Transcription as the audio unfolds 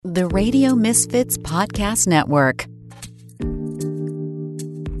The Radio Misfits Podcast Network.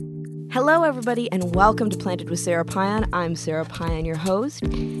 Hello, everybody, and welcome to Planted with Sarah Payan. I'm Sarah Payan, your host,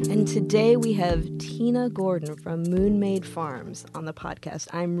 and today we have Tina Gordon from Moonmade Farms on the podcast.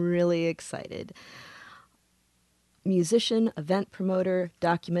 I'm really excited. Musician, event promoter,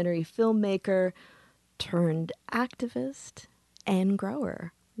 documentary filmmaker, turned activist and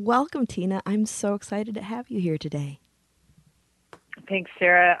grower. Welcome, Tina. I'm so excited to have you here today. Thanks,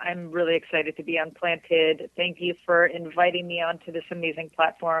 Sarah. I'm really excited to be on Planted. Thank you for inviting me onto this amazing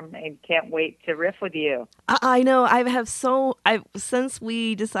platform. I can't wait to riff with you. I know. Since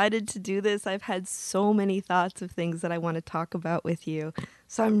we decided to do this, I've had so many thoughts of things that I want to talk about with you.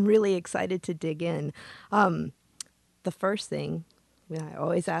 So I'm really excited to dig in. The first thing I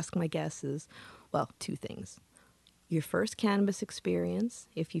always ask my guests is, well, two things. Your first cannabis experience,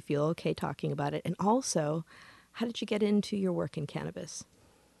 if you feel okay talking about it, and also, how did you get into your work in cannabis?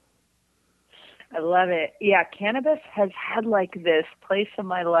 I love it. Yeah, cannabis has had like this place in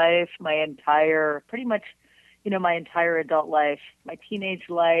my life, pretty much, my entire adult life, my teenage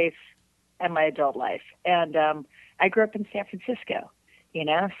life, and my adult life. And I grew up in San Francisco,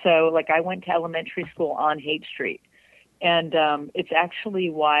 so like I went to elementary school on Haight Street. And it's actually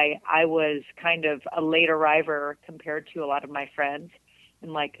why I was kind of a late arriver compared to a lot of my friends.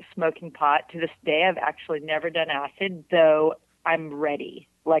 And like smoking pot, to this day, I've actually never done acid, though I'm ready.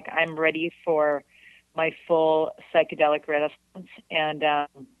 Like I'm ready for my full psychedelic renaissance. And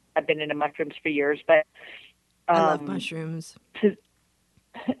I've been into mushrooms for years, but I love mushrooms.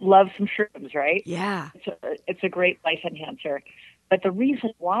 Love some shrooms, right? Yeah. It's a great life enhancer. But the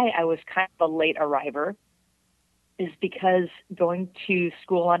reason why I was kind of a late arriver is because going to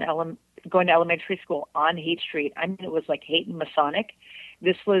elementary school on Haight Street, it was like Haight and Masonic.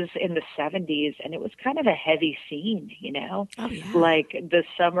 This was in the 70s, and it was kind of a heavy scene, Oh, yeah. Like the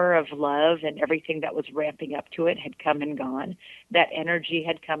summer of love and everything that was ramping up to it had come and gone. That energy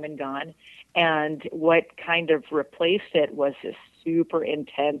had come and gone. And what kind of replaced it was this super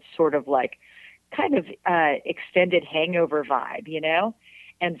intense sort of like kind of extended hangover vibe,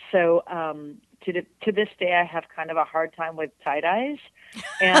 And so to this day, I have kind of a hard time with tie-dyes.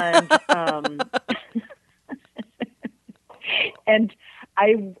 And and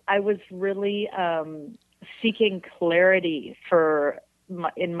I was really seeking clarity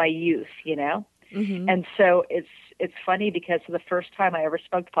in my youth, Mm-hmm. And so it's funny because the first time I ever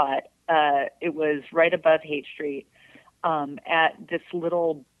smoked pot, it was right above Haight Street at this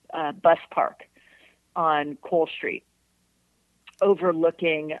little bus park on Cole Street,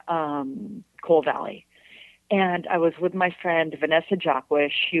 overlooking Cole Valley. And I was with my friend Vanessa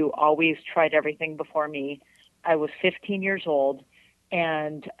Jacquish, who always tried everything before me. I was 15 years old.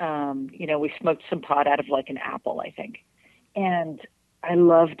 And, we smoked some pot out of like an apple, I think. And I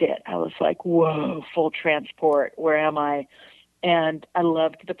loved it. I was like, whoa, full transport. Where am I? And I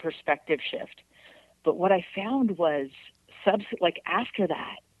loved the perspective shift. But what I found was after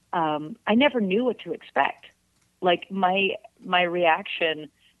that, I never knew what to expect. Like my reaction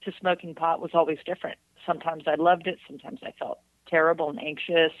to smoking pot was always different. Sometimes I loved it. Sometimes I felt terrible and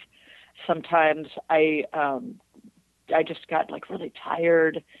anxious. Sometimes I just got like really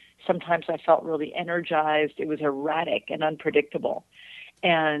tired. Sometimes I felt really energized. It was erratic and unpredictable.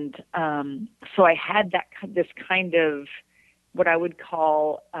 And so I had this kind of what I would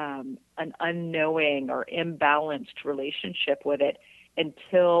call an unknowing or imbalanced relationship with it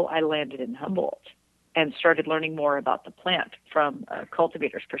until I landed in Humboldt and started learning more about the plant from a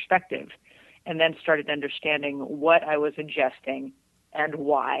cultivator's perspective, and then started understanding what I was ingesting and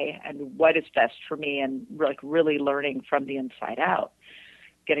why, and what is best for me, and like really learning from the inside out,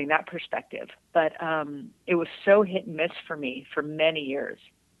 getting that perspective. But it was so hit and miss for me for many years.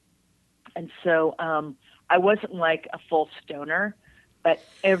 And so I wasn't like a full stoner, but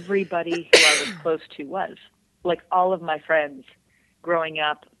everybody who I was close to was. Like all of my friends growing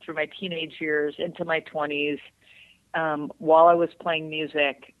up through my teenage years into my 20s, while I was playing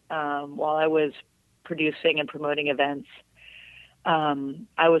music, while I was producing and promoting events,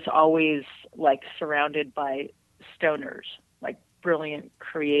 I was always like surrounded by stoners, like brilliant,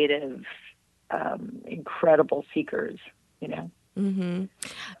 creative, incredible seekers, Mm-hmm.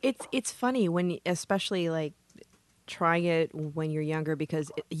 It's funny when, especially like trying it when you're younger,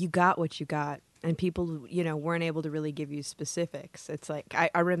 because you got what you got, and people, weren't able to really give you specifics. It's like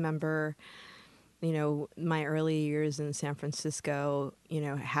I remember, my early years in San Francisco,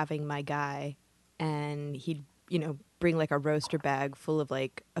 having my guy, and he'd, bring like a roaster bag full of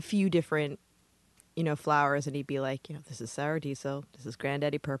like a few different, flowers, and he'd be like, this is sour diesel, this is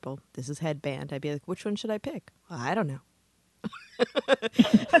granddaddy purple, this is headband. I'd be like, which one should I pick? Well, I don't know.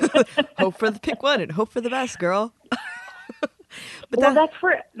 Hope for the pick one and hope for the best, girl. But Well,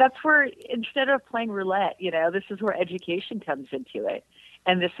 that's where instead of playing roulette, this is where education comes into it.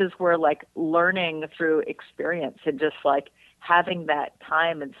 And this is where like learning through experience and just like having that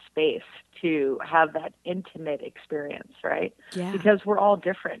time and space to have that intimate experience, right? Yeah. Because we're all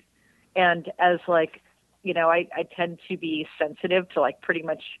different. And as like, I tend to be sensitive to like pretty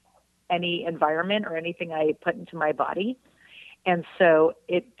much any environment or anything I put into my body. And so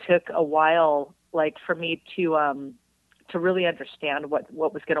it took a while, like for me to really understand what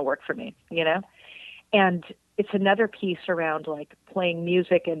was going to work for me, And it's another piece around like playing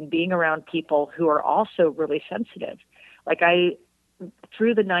music and being around people who are also really sensitive. Like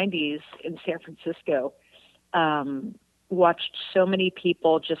through the 90s in San Francisco, watched so many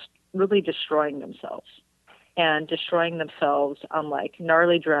people just really destroying themselves on like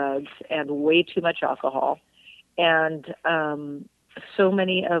gnarly drugs and way too much alcohol. And so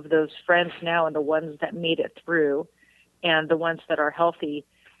many of those friends now, and the ones that made it through and the ones that are healthy,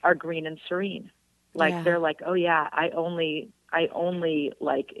 are green and serene. Like they're like, oh yeah, I only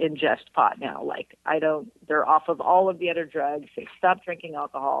like ingest pot now. Like they're off of all of the other drugs. They stopped drinking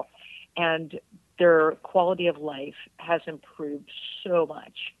alcohol, and their quality of life has improved so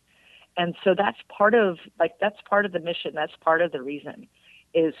much. And so that's part of the mission. That's part of the reason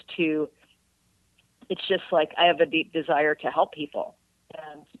it's just like, I have a deep desire to help people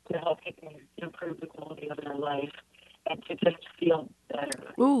and to help people improve the quality of their life and to just feel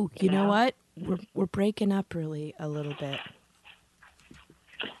better. Ooh, you know what? We're breaking up really a little bit.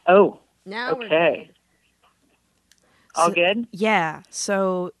 Oh, now okay. All good? Yeah.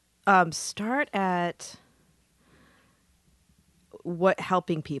 So start at what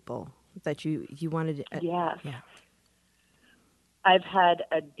helping people that you wanted to. Yes. Yeah. I've had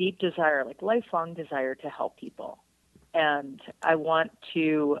a deep desire, like lifelong desire, to help people. And I want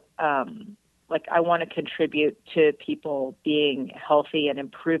to contribute to people being healthy and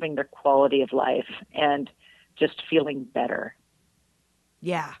improving their quality of life and just feeling better.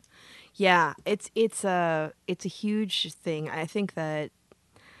 Yeah. Yeah. It's a huge thing. I think that,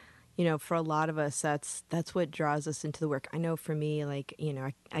 for a lot of us, that's what draws us into the work. I know for me, like,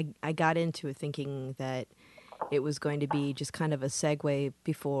 I got into it thinking that it was going to be just kind of a segue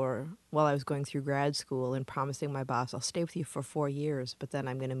while I was going through grad school and promising my boss, I'll stay with you for 4 years, but then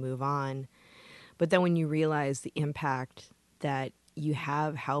I'm going to move on. But then when you realize the impact that you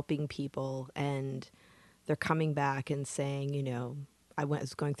have helping people and they're coming back and saying, I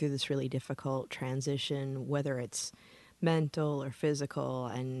was going through this really difficult transition, whether it's mental or physical,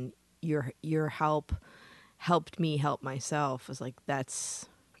 and your help helped me help myself. It's like, that's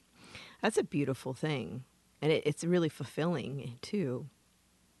a beautiful thing. And it's really fulfilling too.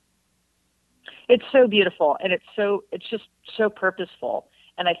 It's so beautiful, and it's just so purposeful.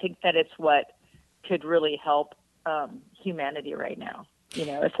 And I think that it's what could really help humanity right now.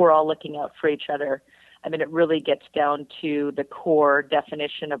 If we're all looking out for each other, I mean, it really gets down to the core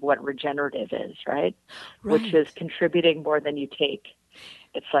definition of what regenerative is, right? Which is contributing more than you take.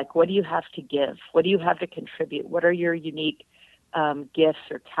 It's like, what do you have to give? What do you have to contribute? What are your unique gifts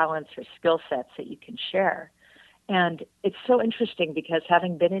or talents or skill sets that you can share? And it's so interesting because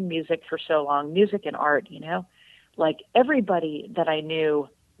having been in music for so long, music and art, like everybody that I knew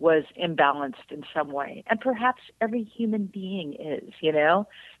was imbalanced in some way. And perhaps every human being is,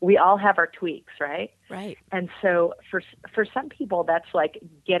 we all have our tweaks, right? Right. And so for some people, that's like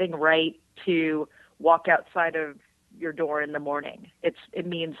getting right to walk outside of your door in the morning. It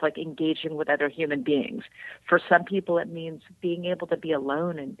means like engaging with other human beings. For some people, it means being able to be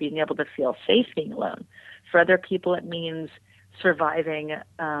alone and being able to feel safe being alone. For other people, it means surviving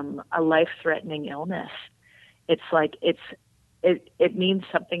a life-threatening illness. It's like it means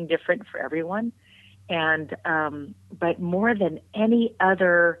something different for everyone. And but more than any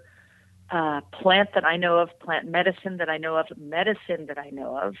other plant that I know of, plant medicine that I know of, medicine that I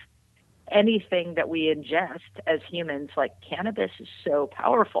know of, anything that we ingest as humans, like cannabis, is so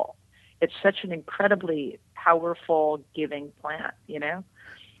powerful. It's such an incredibly powerful giving plant,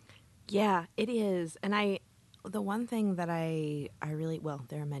 Yeah, it is. And the one thing that I really, well,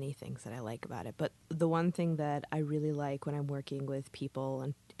 there are many things that I like about it, but the one thing that I really like when I'm working with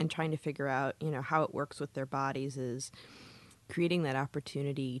people and trying to figure out, how it works with their bodies is creating that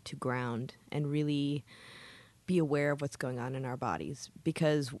opportunity to ground and really be aware of what's going on in our bodies.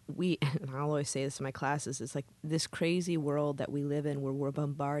 Because and I'll always say this in my classes, it's like this crazy world that we live in where we're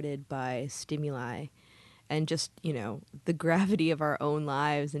bombarded by stimuli and just, the gravity of our own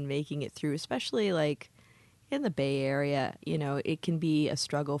lives and making it through, especially like in the Bay Area, it can be a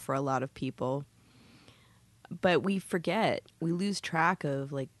struggle for a lot of people. But we forget, we lose track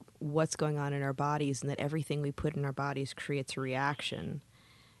of like what's going on in our bodies, and that everything we put in our bodies creates a reaction.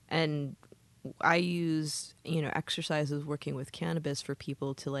 And I use, exercises working with cannabis for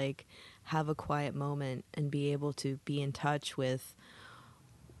people to like have a quiet moment and be able to be in touch with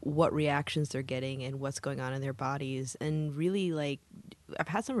what reactions they're getting and what's going on in their bodies. And really, like, I've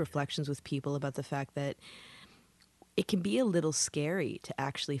had some reflections with people about the fact that it can be a little scary to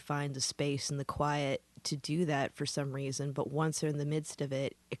actually find the space and the quiet to do that for some reason. But once they're in the midst of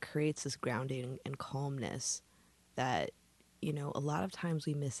it, it creates this grounding and calmness that, a lot of times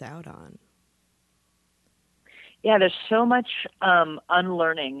we miss out on. Yeah, there's so much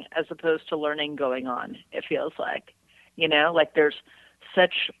unlearning as opposed to learning going on, it feels like. Like there's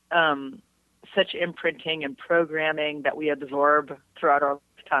such imprinting and programming that we absorb throughout our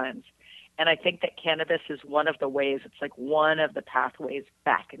lifetimes. And I think that cannabis is one of the ways, it's like one of the pathways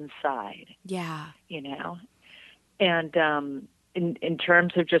back inside. Yeah. And in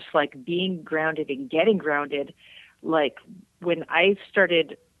terms of just like being grounded and getting grounded, like when I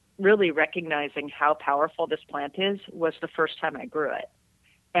started really recognizing how powerful this plant is was the first time I grew it.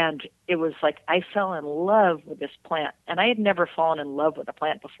 And it was like I fell in love with this plant, and I had never fallen in love with a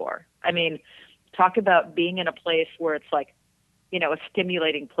plant before. I mean, talk about being in a place where it's like, a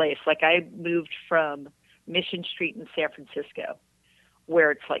stimulating place. Like I moved from Mission Street in San Francisco,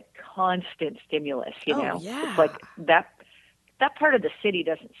 where it's like constant stimulus, Yeah. It's like that part of the city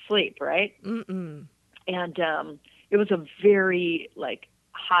doesn't sleep, right? Mm-mm. And it was a very like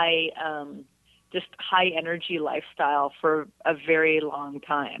high energy lifestyle for a very long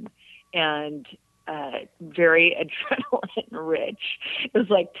time, and very adrenaline rich. It was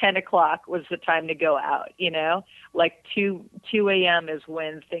like 10 o'clock was the time to go out, like 2 a.m. is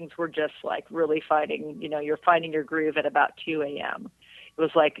when things were just like really fighting, you're finding your groove at about 2 a.m. It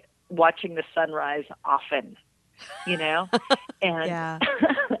was like watching the sunrise often, and Yeah.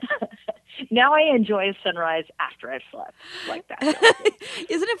 now I enjoy a sunrise after I've slept like that.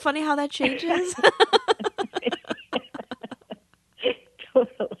 Isn't it funny how that changes?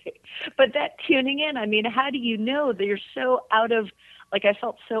 Totally. But that tuning in, I mean, how do you know that you're so out of, like I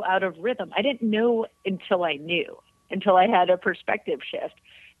felt so out of rhythm. I didn't know until I had a perspective shift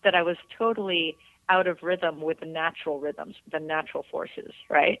that I was totally out of rhythm with the natural rhythms, the natural forces,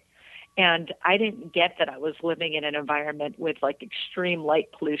 right? And I didn't get that I was living in an environment with like extreme light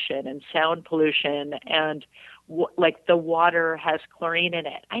pollution and sound pollution, and like the water has chlorine in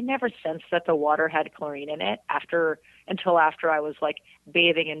it. I never sensed that the water had chlorine in it until after I was like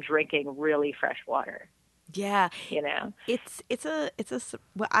bathing and drinking really fresh water. Yeah. Well,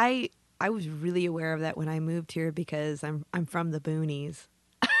 I was really aware of that when I moved here because I'm from the boonies.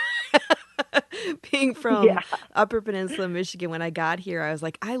 Being from Upper Peninsula, Michigan, when I got here, I was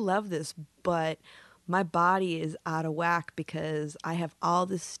like, I love this, but my body is out of whack because I have all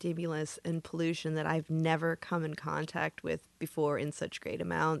this stimulus and pollution that I've never come in contact with before in such great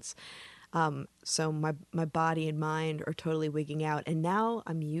amounts. So my body and mind are totally wigging out, and now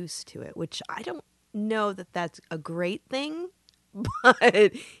I'm used to it, which I don't know that that's a great thing, but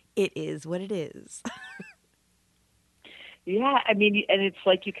it is what it is. Yeah, I mean, and it's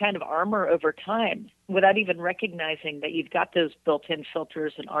like you kind of armor over time without even recognizing that you've got those built-in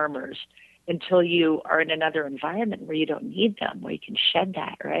filters and armors until you are in another environment where you don't need them, where you can shed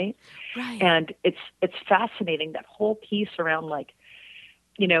that, right? Right. And it's fascinating, that whole piece around like,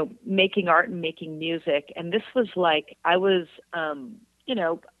 making art and making music. And this was like, I was,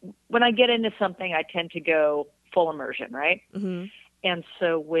 when I get into something, I tend to go full immersion, right? Mm-hmm. And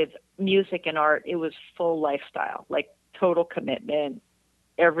so with music and art, it was full lifestyle, like total commitment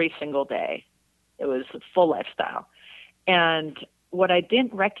every single day. It was a full lifestyle. And what I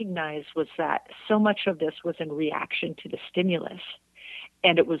didn't recognize was that so much of this was in reaction to the stimulus.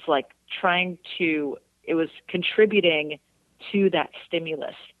 And it was like it was contributing to that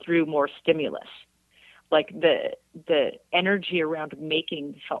stimulus through more stimulus. Like the energy around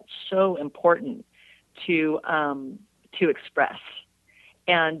making felt so important to express.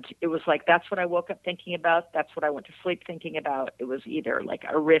 And it was like, that's what I woke up thinking about. That's what I went to sleep thinking about. It was either like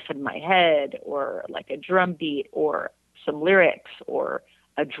a riff in my head or like a drum beat or some lyrics or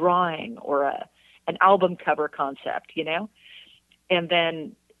a drawing or an album cover concept, And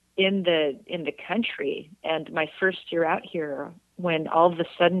then in the country, and my first year out here, when all of a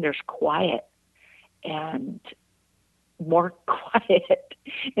sudden there's quiet and more quiet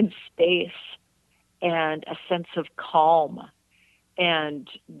and space and a sense of calm. And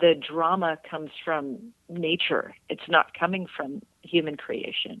the drama comes from nature. It's not coming from human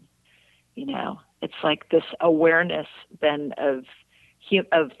creation. It's like this awareness then of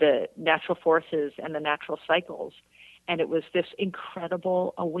of the natural forces and the natural cycles. And it was this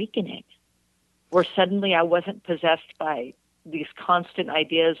incredible awakening where suddenly I wasn't possessed by these constant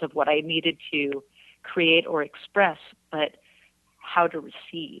ideas of what I needed to create or express, but how to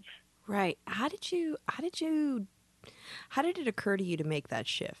receive. Right. How did it occur to you to make that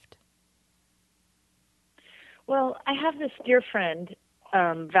shift? Well, I have this dear friend,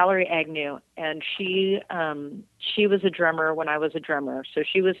 Valerie Agnew, and she was a drummer when I was a drummer. So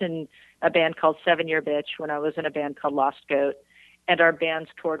she was in a band called 7 Year Bitch when I was in a band called Lost Goat, and our bands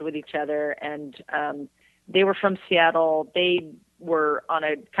toured with each other. And they were from Seattle. They were on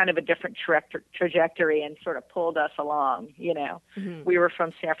a kind of a different trajectory and sort of pulled us along. Mm-hmm. We were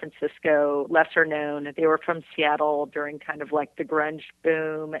from San Francisco, lesser known. They were from Seattle during kind of like the grunge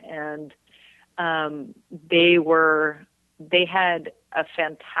boom, and they had a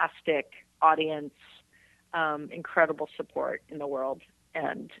fantastic audience, incredible support in the world,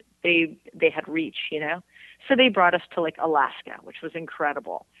 and they had reach, So they brought us to like Alaska, which was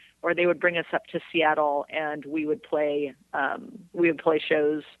incredible. Or they would bring us up to Seattle, and we would play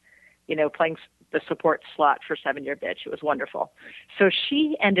shows, playing the support slot for 7 Year Bitch. It was wonderful. So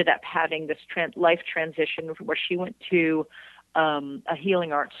she ended up having this life transition where she went to a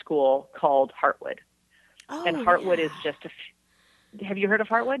healing arts school called Heartwood. Oh, and Heartwood yeah. is just have you heard of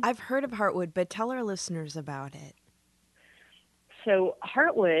Heartwood? I've heard of Heartwood, but tell our listeners about it. So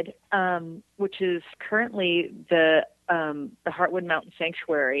Heartwood, which is currently the Heartwood Mountain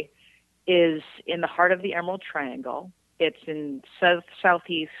Sanctuary, is in the heart of the Emerald Triangle. It's in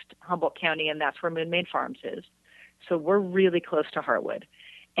southeast Humboldt County, and that's where Moon Main Farms is. So we're really close to Heartwood.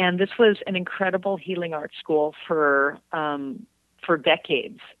 And this was an incredible healing arts school for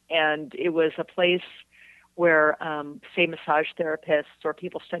decades. And it was a place where, say, massage therapists or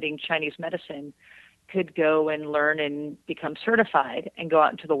people studying Chinese medicine could go and learn and become certified and go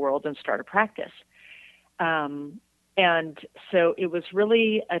out into the world and start a practice. And so it was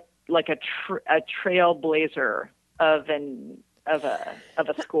really a trailblazer of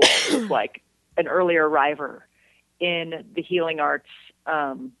a school. It was like an early arriver in the healing arts,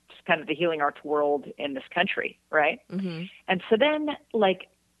 kind of the healing arts world in this country, right? Mm-hmm. And so then, like,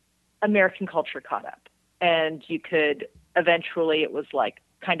 American culture caught up, and you could eventually, it was like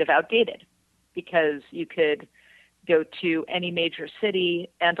kind of outdated because you could go to any major city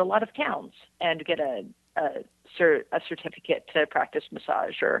and a lot of towns and get a certificate to practice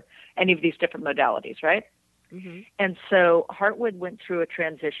massage or any of these different modalities, right? Mm-hmm. And so Heartwood went through a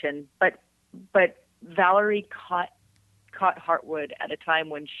transition, but Valerie caught Heartwood at a time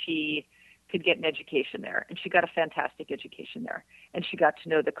when she could get an education there, and she got a fantastic education there, and she got to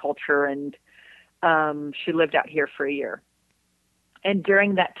know the culture, and she lived out here for a year. And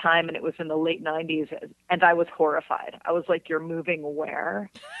during that time, and it was in the late 90s, and I was horrified. I was like, "You're moving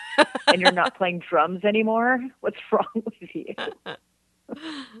where? And you're not playing drums anymore? What's wrong with you?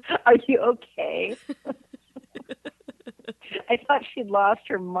 Are you okay?" I thought she'd lost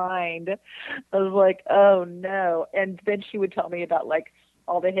her mind. I was like, "Oh no." And then she would tell me about like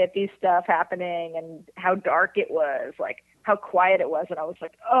all the hippie stuff happening and how dark it was, like how quiet it was. And I was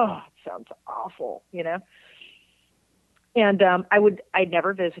like, "Oh, it sounds awful," And I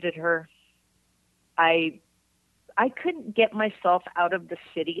never visited her. I couldn't get myself out of the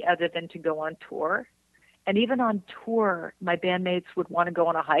city other than to go on tour. And even on tour, my bandmates would want to go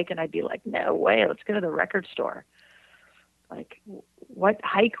on a hike, and I'd be like, "No way, let's go to the record store." Like, what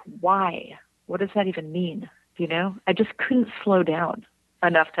hike? Why? What does that even mean? I just couldn't slow down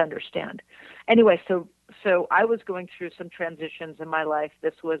enough to understand. Anyway, so I was going through some transitions in my life.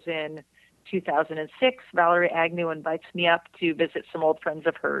 This was in 2006. Valerie Agnew invites me up to visit some old friends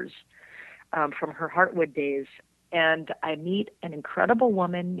of hers from her Heartwood days. And I meet an incredible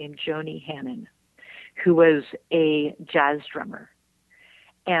woman named Joni Hannon, who was a jazz drummer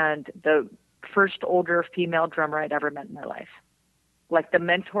and the first older female drummer I'd ever met in my life. Like the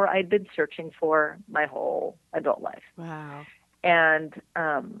mentor I'd been searching for my whole adult life. Wow. And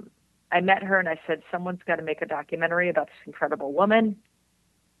I met her and I said, "Someone's got to make a documentary about this incredible woman."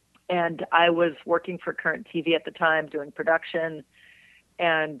 And I was working for Current TV at the time, doing production.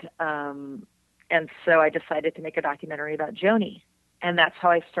 And so I decided to make a documentary about Joni. And that's how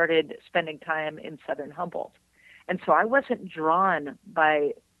I started spending time in Southern Humboldt. And so I wasn't drawn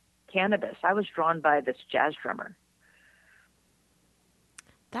by cannabis. I was drawn by this jazz drummer.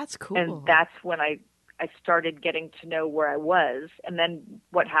 That's cool. And that's when I started getting to know where I was. And then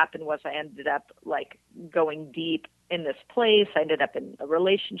what happened was I ended up like going deep in this place. I ended up in a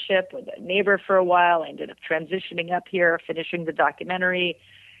relationship with a neighbor for a while. I ended up transitioning up here, finishing the documentary,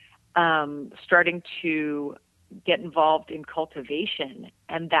 starting to get involved in cultivation.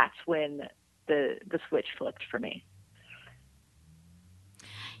 And that's when the switch flipped for me.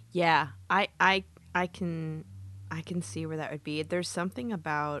 Yeah, I can see where that would be. There's something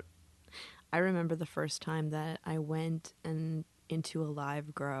about, I remember the first time that I went and into a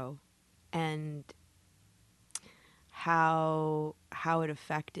live grow, and how it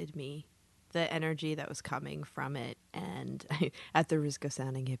affected me, the energy that was coming from it, and at the risk of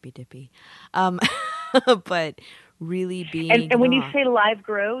sounding hippy dippy, but really being And when you say live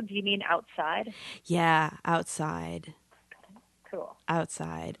grow, do you mean outside? Yeah, outside. Cool.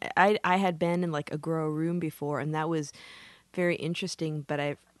 Outside. I had been in like a grow room before, and that was very interesting, but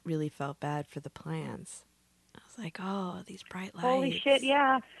I really felt bad for the plants. I was like, oh, these bright lights. Holy shit,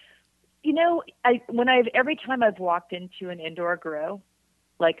 yeah. You know, every time I've walked into an indoor grow,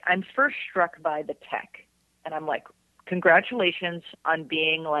 like I'm first struck by the tech, and I'm like, congratulations on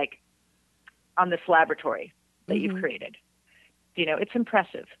being like on this laboratory that you've created. You know, it's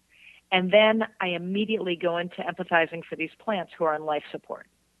impressive. And then I immediately go into empathizing for these plants who are on life support.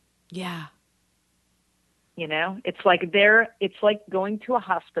 Yeah. You know, it's like going to a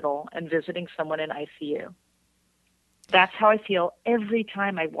hospital and visiting someone in ICU. That's how I feel every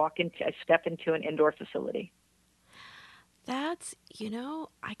time I step into an indoor facility. That's,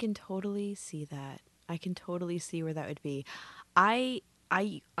 I can totally see that. I can totally see where that would be. I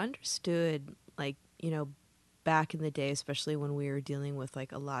understood, like, back in the day, especially when we were dealing with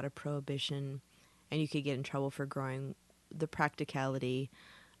like a lot of prohibition and you could get in trouble for growing, the practicality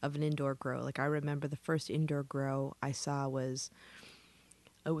of an indoor grow. Like I remember the first indoor grow I saw was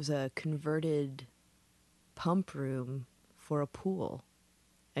a converted pump room for a pool.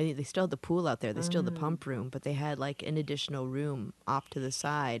 I mean, they still had the pool out there. They still had the pump room, but they had like an additional room off to the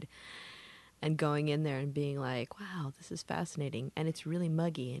side, and going in there and being like, wow, this is fascinating. And it's really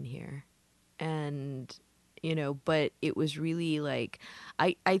muggy in here. And but it was really like,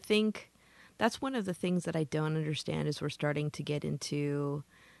 I think that's one of the things that I don't understand is we're starting to get into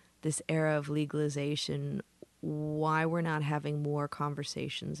this era of legalization, why we're not having more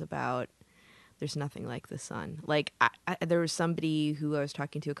conversations about there's nothing like the sun. Like there was somebody who I was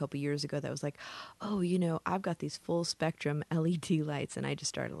talking to a couple years ago that was like, oh, I've got these full spectrum LED lights. And I just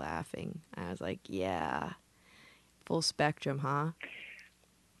started laughing. I was like, yeah, full spectrum, huh?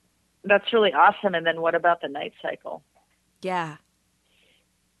 That's really awesome. And then what about the night cycle? Yeah.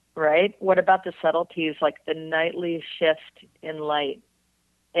 Right? What about the subtleties, like the nightly shift in light?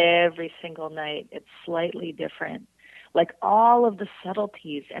 Every single night, it's slightly different. Like all of the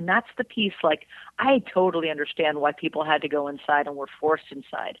subtleties. And that's the piece, like, I totally understand why people had to go inside and were forced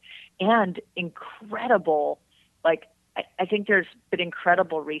inside. And incredible, like, I think there's been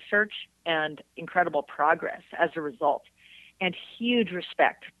incredible research and incredible progress as a result. And huge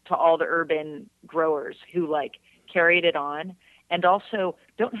respect to all the urban growers who like carried it on and also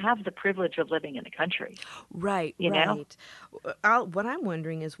don't have the privilege of living in the country. Right, you know? What I'm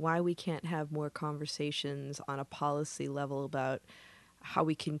wondering is why we can't have more conversations on a policy level about how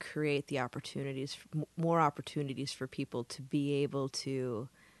we can create the opportunities, more opportunities for people to be able to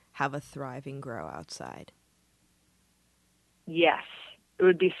have a thriving grow outside. Yes, it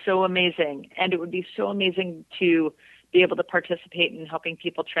would be so amazing. And it would be so amazing to be able to participate in helping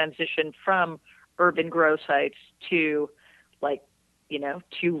people transition from urban grow sites to like,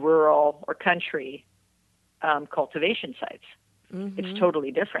 to rural or country cultivation sites. Mm-hmm. It's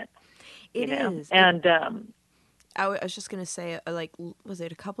totally different. It is. And I was just going to say, like, was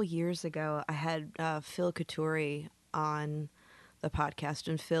it a couple years ago, I had Phil Katuri on the podcast,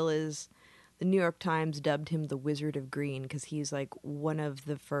 and Phil is, the New York Times dubbed him the Wizard of Green because he's like one of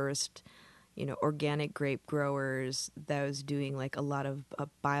the first organic grape growers that was doing like a lot of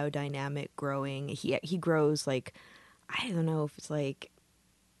biodynamic growing. He grows like, I don't know if it's like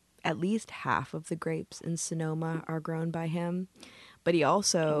at least half of the grapes in Sonoma are grown by him. But he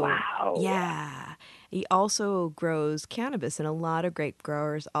also, wow. Yeah, he also grows cannabis, and a lot of grape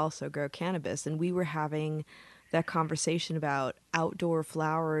growers also grow cannabis. And we were having that conversation about outdoor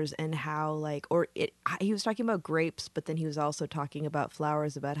flowers and how he was talking about grapes, but then he was also talking about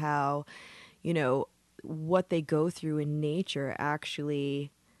flowers, about how, what they go through in nature actually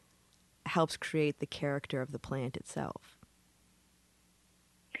helps create the character of the plant itself.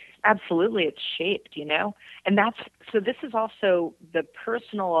 Absolutely, it's shaped, and this is also the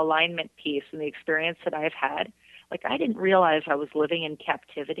personal alignment piece and the experience that I've had. Like, I didn't realize I was living in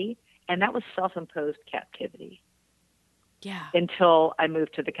captivity, and that was self-imposed captivity. Yeah. Until I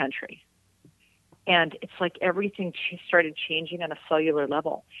moved to the country. And it's like everything started changing on a cellular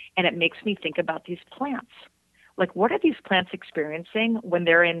level. And it makes me think about these plants. Like, what are these plants experiencing when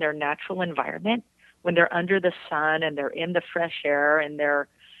they're in their natural environment? when they're under the sun and they're in the fresh air and they're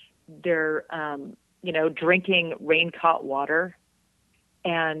drinking rain-caught water,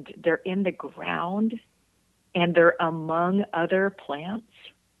 and they're in the ground and they're among other plants.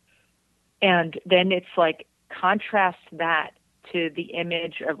 And then it's like, contrast that to the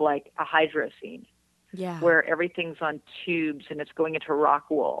image of like a hydrocene, where everything's on tubes and it's going into rock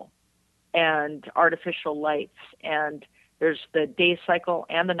wool and artificial lights, and there's the day cycle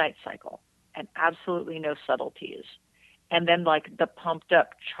and the night cycle, and absolutely no subtleties. And then like the pumped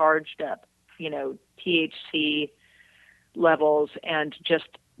up, charged up, THC levels and just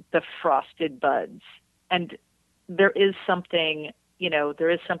the frosted buds. And there is something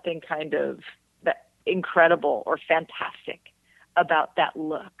kind of that incredible or fantastic about that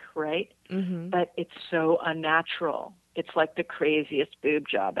look, right? Mm-hmm. But it's so unnatural. It's like the craziest boob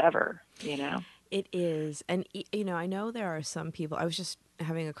job ever, It is. And, I know there are some people, I was just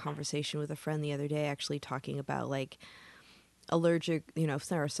having a conversation with a friend the other day, actually talking about like allergic, if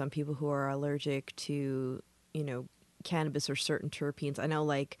there are some people who are allergic to, cannabis or certain terpenes. I know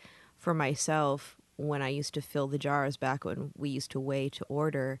like for myself, when I used to fill the jars back when we used to weigh to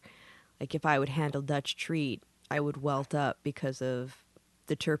order, like if I would handle Dutch Treat, I would welt up because of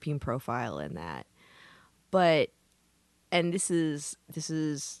the terpene profile in that. But, and this is,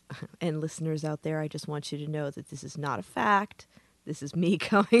 and listeners out there, I just want you to know that this is not a fact. This is me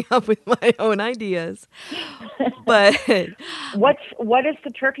coming up with my own ideas. But what is the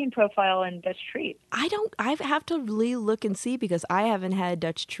terpene profile in Dutch Treat? I have to really look and see, because I haven't had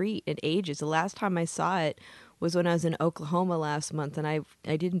Dutch Treat in ages. The last time I saw it was when I was in Oklahoma last month, and I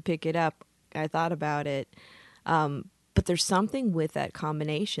didn't pick it up. I thought about it. But there's something with that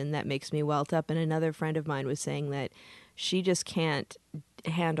combination that makes me welt up. And another friend of mine was saying that she just can't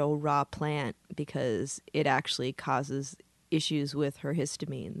handle raw plant because it actually causes issues with her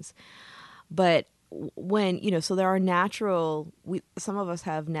histamines. But when, so there are some of us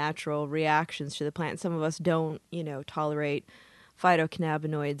have natural reactions to the plant. Some of us don't, tolerate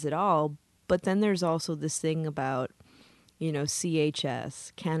phytocannabinoids at all. But then there's also this thing about,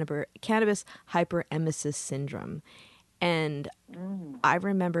 CHS, cannabis hyperemesis syndrome. And I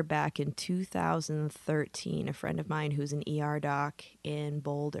remember back in 2013, a friend of mine who's an ER doc in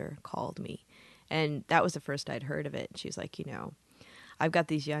Boulder called me. And that was the first I'd heard of it. She was like, I've got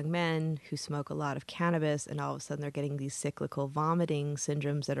these young men who smoke a lot of cannabis, and all of a sudden they're getting these cyclical vomiting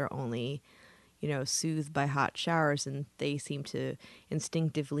syndromes that are only, soothed by hot showers, and they seem to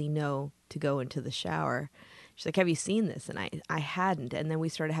instinctively know to go into the shower. She's like, have you seen this? And I hadn't. And then we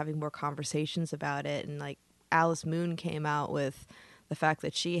started having more conversations about it, and like Alice Moon came out with the fact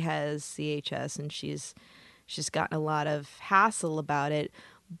that she has CHS, and she's gotten a lot of hassle about it.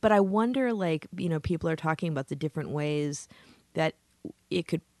 But I wonder, like, people are talking about the different ways that it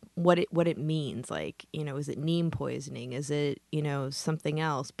could, what it means. Like, is it neem poisoning? Is it, something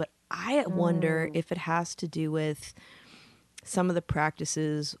else? But I wonder if it has to do with some of the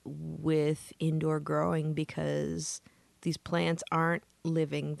practices with indoor growing, because these plants aren't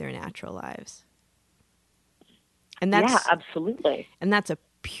living their natural lives. And that's, yeah, absolutely. And that's a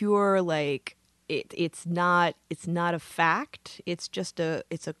pure, like, it's not a fact. It's just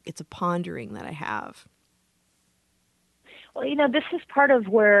it's a pondering that I have. Well, this is part of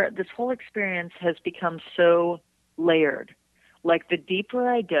where this whole experience has become so layered. Like, the deeper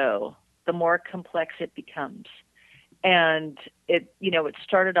I go, the more complex it becomes. And it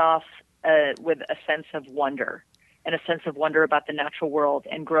started off with a sense of wonder, and a sense of wonder about the natural world,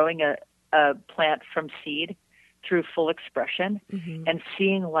 and growing a plant from seed through full expression, and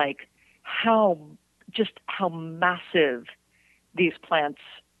seeing like how massive these plants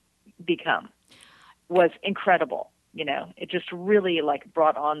become was incredible. It just really like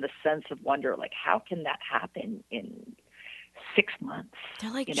brought on the sense of wonder. Like, how can that happen in 6 months?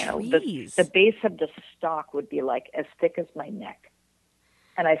 They're like trees. The base of the stalk would be like as thick as my neck.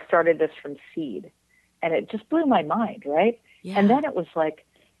 And I started this from seed, and it just blew my mind, right? Yeah. And then it was like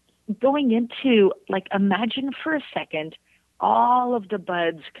going into, like, imagine for a second all of the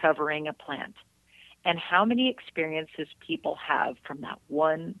buds covering a plant, and how many experiences people have from that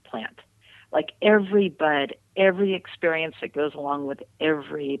one plant. Like, every bud, every experience that goes along with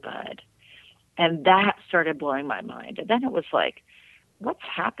every bud. And that started blowing my mind. And then it was like, what's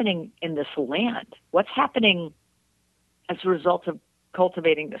happening in this land? What's happening as a result of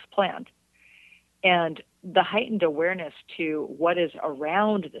cultivating this plant? And the heightened awareness to what is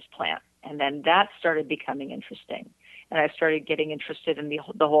around this plant. And then that started becoming interesting. And I started getting interested in the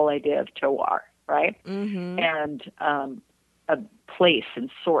whole idea of terroir, right? And a place and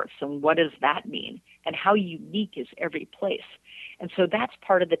source, and what does that mean? And how unique is every place? And so that's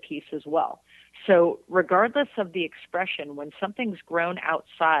part of the piece as well. So regardless of the expression, when something's grown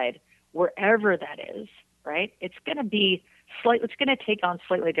outside, wherever that is, right, it's going to take on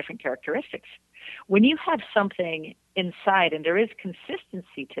slightly different characteristics. When you have something inside, and there is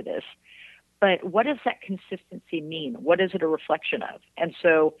consistency to this, but what does that consistency mean? What is it a reflection of? And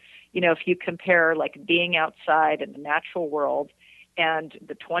so, if you compare like being outside in the natural world and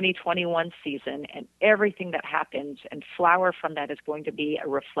the 2021 season and everything that happens, and flower from that is going to be a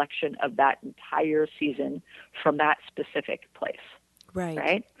reflection of that entire season from that specific place.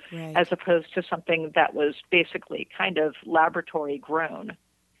 Right? As opposed to something that was basically kind of laboratory grown,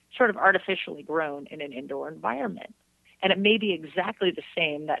 sort of artificially grown in an indoor environment. And it may be exactly the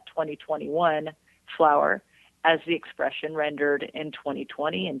same, that 2021 flower, as the expression rendered in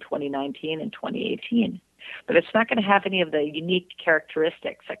 2020 and 2019 and 2018. But it's not going to have any of the unique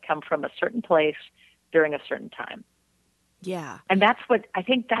characteristics that come from a certain place during a certain time. Yeah. And I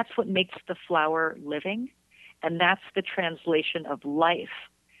think that's what makes the flower living. And that's the translation of life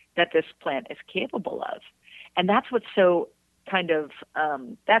that this plant is capable of. And that's what's so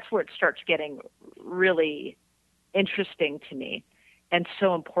that's where it starts getting really interesting to me and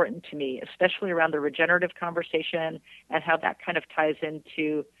so important to me, especially around the regenerative conversation and how that kind of ties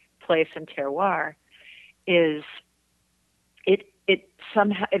into place and terroir, is it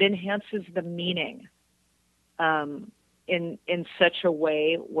somehow it enhances the meaning in such a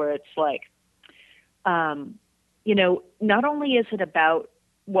way where it's like, not only is it about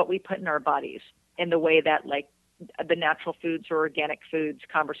what we put in our bodies in the way that like the natural foods or organic foods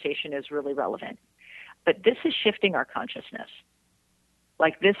conversation is really relevant, but this is shifting our consciousness.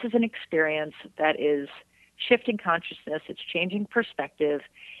 Like, this is an experience that is shifting consciousness. It's changing perspective,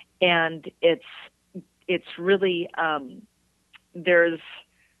 and it's really there's,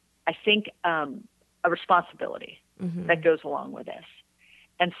 I think, a responsibility that goes along with this.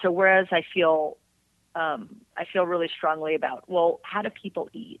 And so, whereas I feel really strongly about, well, how do people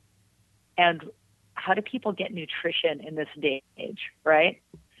eat, and how do people get nutrition in this day and age, right?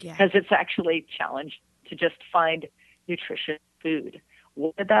 Because it's actually challenged to just find nutritious food.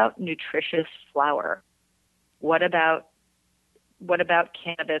 What about nutritious flower? What about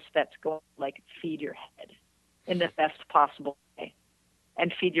cannabis that's going to like feed your head in the best possible way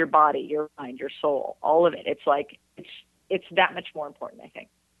and feed your body, your mind, your soul, all of it? It's like it's that much more important, I think.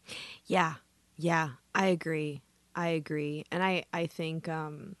 Yeah, I agree. And I think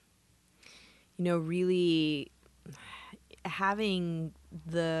really having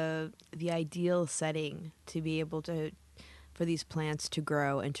the ideal setting to be able to, for these plants to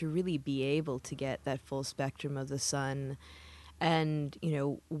grow and to really be able to get that full spectrum of the sun, and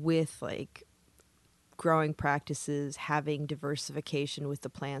with like growing practices, having diversification with the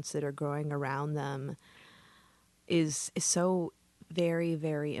plants that are growing around them is so very,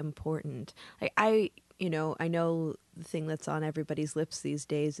 very important. Like I know the thing that's on everybody's lips these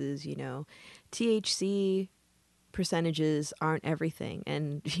days is, THC percentages aren't everything.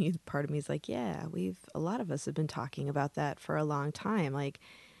 And part of me is like, yeah, a lot of us have been talking about that for a long time. Like,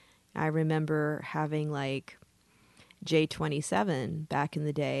 I remember having like J27 back in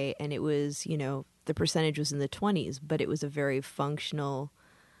the day, and it was, the percentage was in the 20s, but it was a very functional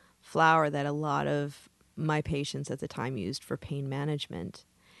flower that a lot of my patients at the time used for pain management.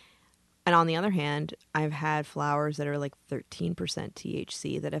 And on the other hand, I've had flowers that are like 13%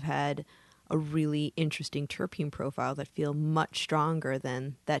 THC that have had a really interesting terpene profile that feel much stronger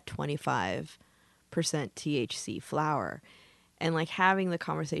than that 25% THC flower. And like having the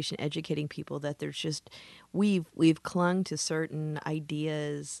conversation, educating people that there's just, we've clung to certain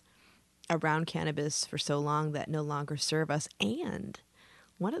ideas around cannabis for so long that no longer serve us. And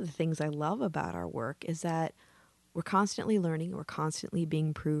one of the things I love about our work is that we're constantly learning. We're constantly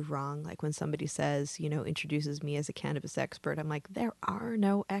being proved wrong. Like when somebody says, introduces me as a cannabis expert, I'm like, there are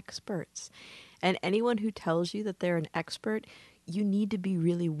no experts. And anyone who tells you that they're an expert, you need to be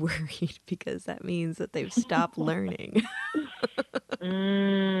really worried, because that means that they've stopped learning.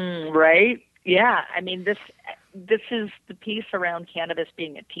 Right? Yeah. I mean, this is the piece around cannabis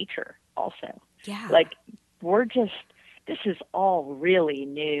being a teacher also. Yeah. Like, this is all really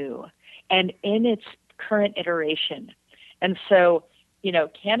new and in its current iteration. And so,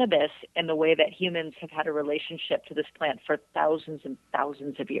 cannabis, in the way that humans have had a relationship to this plant for thousands and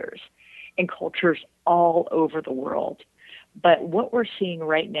thousands of years in cultures all over the world. But what we're seeing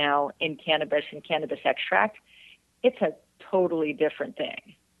right now in cannabis and cannabis extract, it's a totally different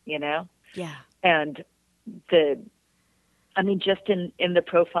thing, Yeah. And just in the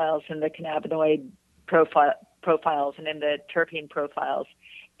profiles, in the cannabinoid profiles and in the terpene profiles,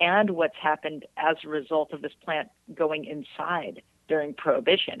 and what's happened as a result of this plant going inside during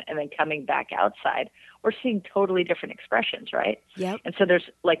Prohibition and then coming back outside, we're seeing totally different expressions, right? Yep. And so there's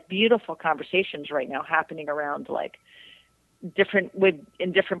like beautiful conversations right now happening around like in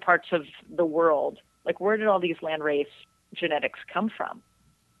different parts of the world. Like, where did all these landrace genetics come from?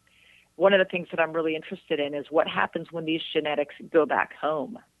 One of the things that I'm really interested in is what happens when these genetics go back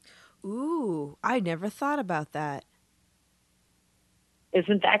home. Ooh, I never thought about that.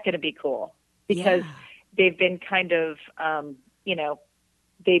 Isn't that going to be cool? Because they've been kind of,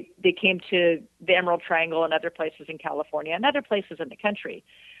 they came to the Emerald Triangle and other places in California and other places in the country,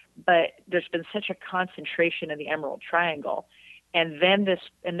 but there's been such a concentration in the Emerald Triangle, and then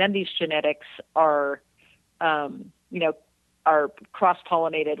these genetics are, are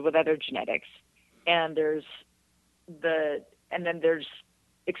cross-pollinated with other genetics, and there's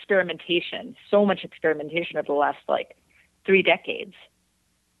experimentation, so much experimentation over the last like 3 decades.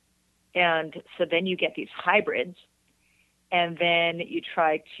 And so then you get these hybrids, and then you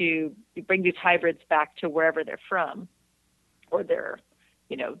try to bring these hybrids back to wherever they're from, or their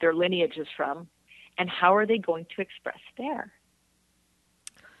lineage is from, and how are they going to express there?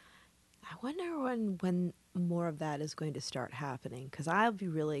 I wonder when more of that is going to start happening, because I'll be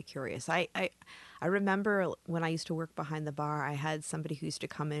really curious. I remember when I used to work behind the bar, I had somebody who used to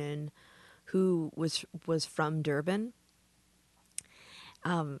come in who was from Durban.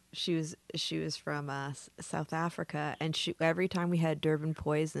 She was from South Africa, and every time we had Durban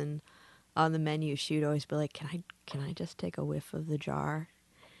poison on the menu, she would always be like, "Can I just take a whiff of the jar?"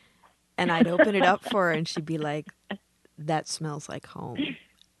 And I'd open it up for her, and she'd be like, "That smells like home."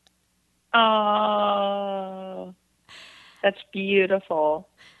 Oh, that's beautiful.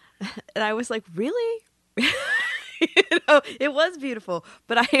 And I was like, "Really?" It was beautiful,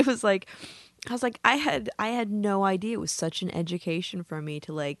 but I was like, I had no idea. It was such an education for me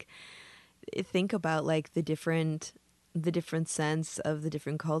to like think about like the different scents of the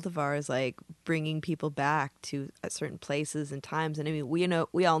different cultivars, like bringing people back to certain places and times. And I mean,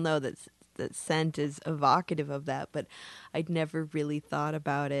 we all know that scent is evocative of that, but I'd never really thought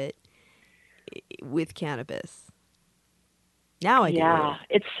about it with cannabis. Now I do. Yeah,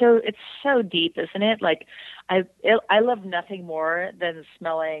 it's so deep, isn't it? Like, I love nothing more than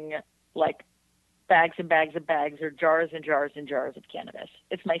smelling like bags and bags of bags or jars and jars and jars of cannabis.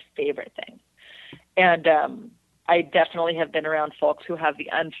 It's my favorite thing. And I definitely have been around folks who have the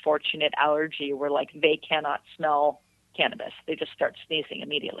unfortunate allergy where like they cannot smell cannabis. They just start sneezing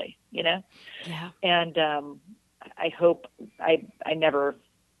immediately, you know? Yeah. And I hope I never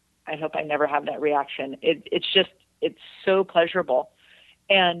have that reaction. It's so pleasurable.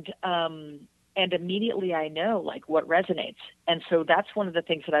 And immediately I know like what resonates. And so that's one of the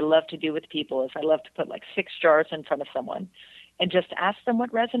things that I love to do with people is I love to put like 6 jars in front of someone and just ask them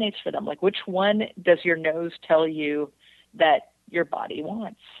what resonates for them. Like, which one does your nose tell you that your body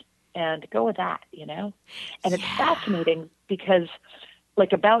wants? And go with that, you know? And it's fascinating because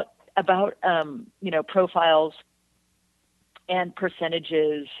like about profiles and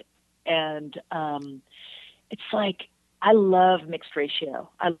percentages and it's like, I love mixed ratio.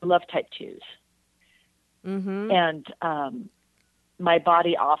 I love type 2s. Mm-hmm. And my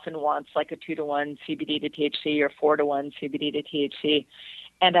body often wants like a 2-to-1 CBD to THC or 4-to-1 CBD to THC.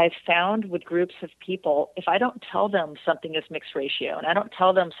 And I've found with groups of people, if I don't tell them something is mixed ratio and I don't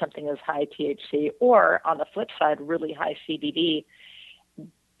tell them something is high THC or on the flip side, really high CBD,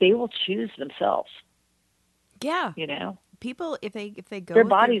 they will choose themselves. Yeah. You know? People, if they go, their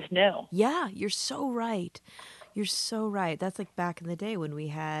bodies know. Yeah, you're so right. You're so right. That's like back in the day when we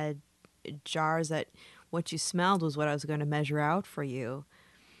had jars that what you smelled was what I was going to measure out for you.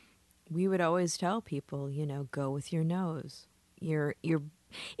 We would always tell people, go with your nose.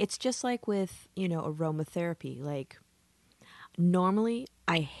 It's just like with, aromatherapy. Like normally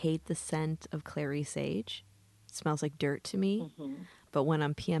I hate the scent of clary sage. It smells like dirt to me. Mm-hmm. But when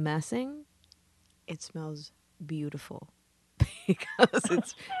I'm PMSing, it smells beautiful.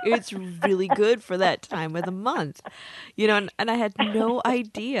 Because it's really good for that time of the month, and I had no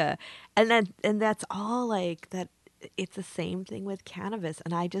idea, and that's all like that. It's the same thing with cannabis,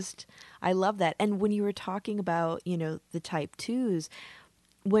 and I love that. And when you were talking about the type 2s,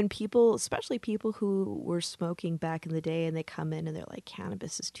 when people, especially people who were smoking back in the day, and they come in and they're like,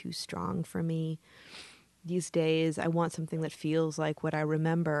 cannabis is too strong for me these days. I want something that feels like what I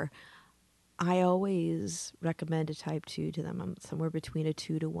remember. I always recommend a type 2 to them. I'm somewhere between a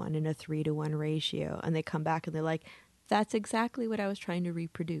 2-to-1 and a 3-to-1 ratio. And they come back and they're like, that's exactly what I was trying to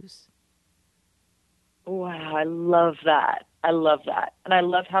reproduce. Wow, I love that. And I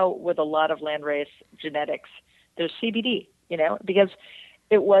love how with a lot of landrace genetics, there's CBD, because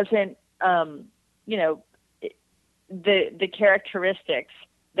it wasn't, the characteristics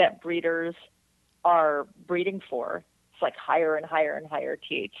that breeders are breeding for, it's like higher and higher and higher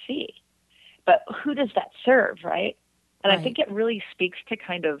THC. But who does that serve, right? And Right. I think it really speaks to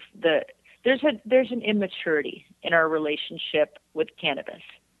kind of there's an immaturity in our relationship with cannabis,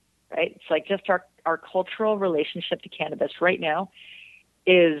 right? It's like just our cultural relationship to cannabis right now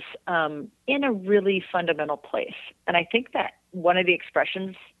is in a really fundamental place. And I think that one of the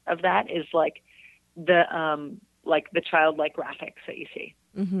expressions of that is like the childlike graphics that you see.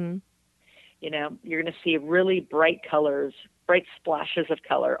 Mm-hmm. You know, you're going to see really bright colors, bright splashes of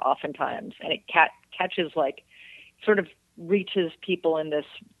color oftentimes, and it catches like sort of reaches people in this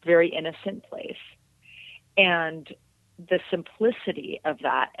very innocent place. And the simplicity of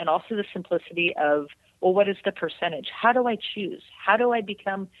that, and also the simplicity of, well, what is the percentage? How do I choose? How do I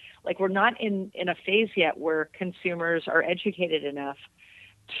become, like, we're not in a phase yet where consumers are educated enough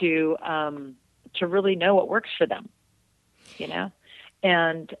to really know what works for them, you know?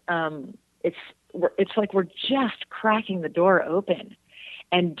 And it's like we're just cracking the door open.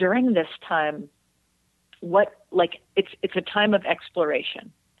 And during this time, it's a time of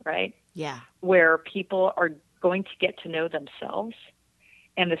exploration, right? Yeah. Where people are going to get to know themselves,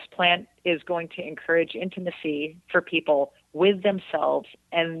 and this plant is going to encourage intimacy for people with themselves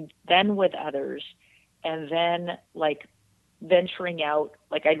and then with others, and then like venturing out.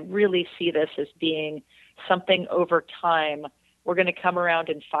 Like, I really see this as being something over time. We're going to come around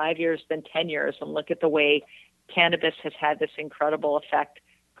in 5 years, then 10 years, and look at the way cannabis has had this incredible effect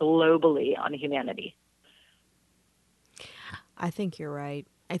globally on humanity. I think you're right.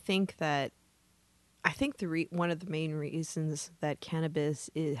 I think one of the main reasons that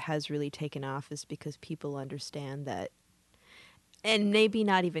cannabis has really taken off is because people understand that, and maybe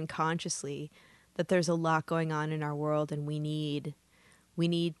not even consciously, that there's a lot going on in our world, and we need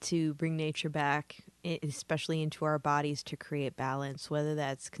to bring nature back, especially into our bodies, to create balance, whether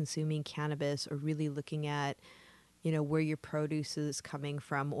that's consuming cannabis or really looking at, you know, where your produce is coming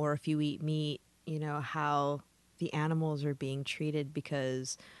from, or if you eat meat, you know, how the animals are being treated,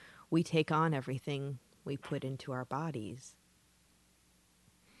 because we take on everything we put into our bodies.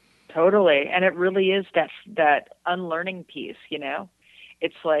 Totally. And it really is that unlearning piece, you know?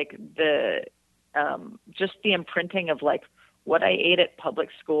 It's like just the imprinting of like what I ate at public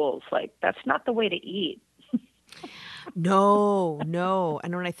schools. Like, that's not the way to eat. No.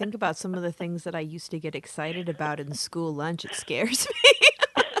 And when I think about some of the things that I used to get excited about in school lunch, it scares me.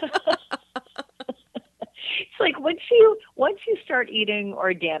 It's like once you start eating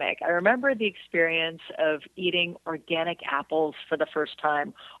organic, I remember the experience of eating organic apples for the first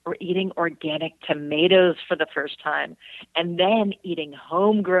time, or eating organic tomatoes for the first time, and then eating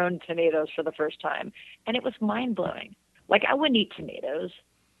homegrown tomatoes for the first time. And it was mind-blowing. Like, I wouldn't eat tomatoes.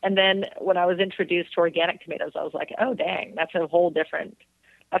 And then when I was introduced to organic tomatoes, I was like, oh, dang, that's a whole different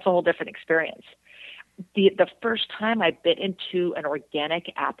experience. The first time I bit into an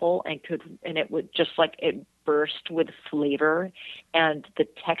organic apple and it would just like, it burst with flavor, and the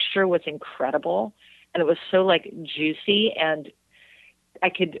texture was incredible, and it was so like juicy, and I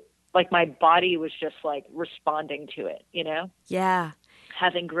could, like, my body was just like responding to it, you know? Yeah.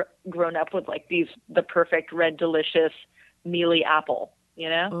 Having grown up with like the perfect red, delicious, mealy apple, you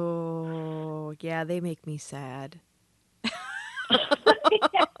know? Oh, yeah, they make me sad.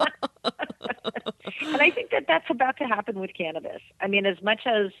 And I think that that's about to happen with cannabis. I mean, as much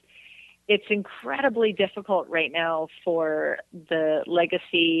as it's incredibly difficult right now for the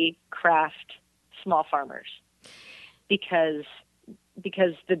legacy craft small farmers, because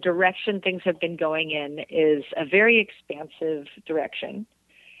the direction things have been going in is a very expansive direction.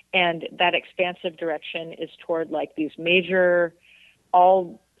 And that expansive direction is toward like these major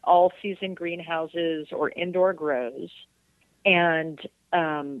all season greenhouses or indoor grows, and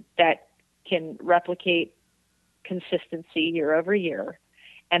that can replicate consistency year over year.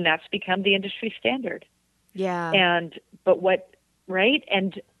 And that's become the industry standard. Yeah. But what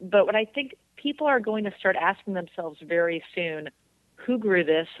I think people are going to start asking themselves very soon, who grew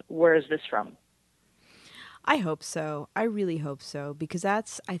this? Where is this from? I hope so. I really hope so, because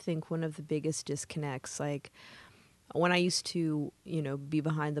that's, I think, one of the biggest disconnects. Like, when I used to, you know, be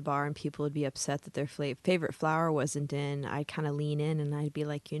behind the bar and people would be upset that their favorite flower wasn't in, I'd kind of lean in and I'd be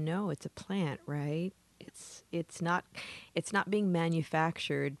like, you know, it's a plant, right? It's not being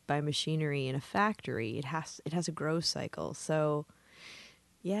manufactured by machinery in a factory. It has a growth cycle. So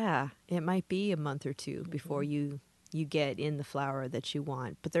yeah, it might be a month or two before you get in the flower that you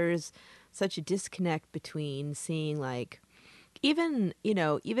want. But there's such a disconnect between seeing, like, even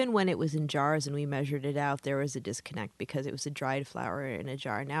when it was in jars and we measured it out, there was a disconnect because it was a dried flower in a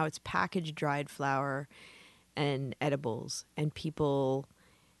jar. Now it's packaged dried flower, and edibles, and people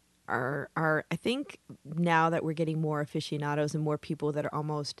are I think now that we're getting more aficionados and more people that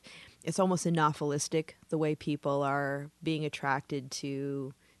are it's almost enougholistic the way people are being attracted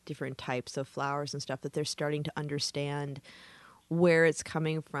to different types of flowers and stuff, that they're starting to understand where it's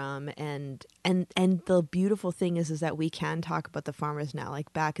coming from. And the beautiful thing is that we can talk about the farmers now.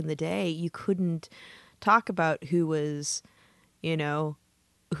 Like back in the day, you couldn't talk about who was, you know,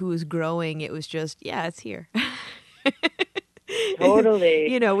 who was growing. It was just, yeah, it's here. Totally.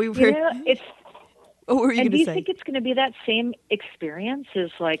 You know, we were. You know, it's. What were you And going do to you say? think it's going to be that same experience as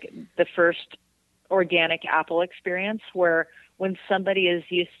like the first organic apple experience, where when somebody is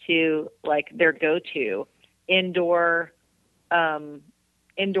used to like their go-to indoor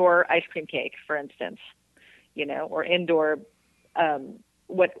ice cream cake, for instance, you know, or indoor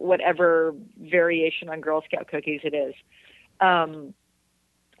whatever variation on Girl Scout cookies it is, and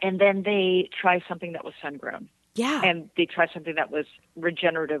then they try something that was sun-grown. Yeah. And they try something that was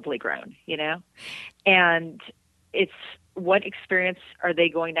regeneratively grown, you know? And it's, what experience are they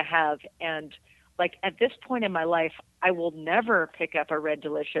going to have? And like at this point in my life, I will never pick up a Red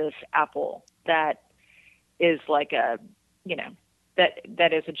Delicious apple that is like a, you know,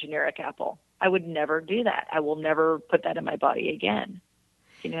 that is a generic apple. I would never do that. I will never put that in my body again,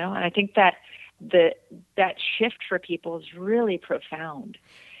 you know? And I think that that shift for people is really profound.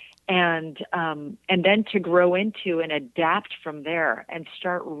 And then to grow into and adapt from there and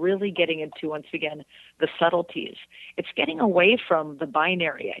start really getting into, once again, the subtleties. It's getting away from the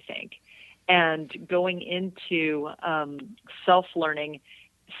binary, I think, and going into self-learning,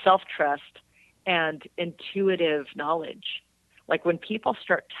 self-trust, and intuitive knowledge. Like when people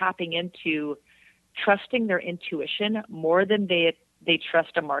start tapping into trusting their intuition more than they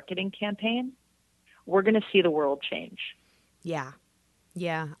trust a marketing campaign, we're going to see the world change. Yeah.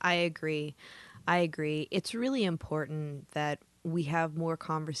 Yeah, I agree. It's really important that we have more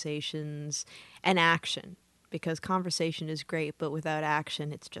conversations and action, because conversation is great, but without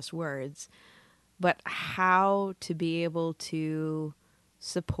action, it's just words. But how to be able to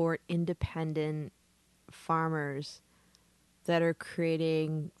support independent farmers that are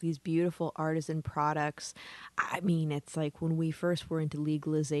creating these beautiful artisan products. I mean, it's like when we first were into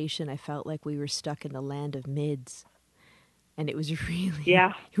legalization, I felt like we were stuck in the land of mids. And it was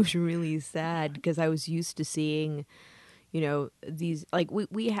really sad, because I was used to seeing, you know, these, like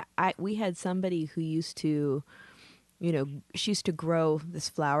we had somebody who used to, you know, she used to grow this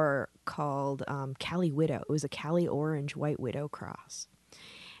flower called Cali Widow. It was a Cali Orange White Widow cross.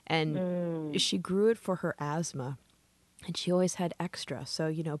 And she grew it for her asthma, and she always had extra. So,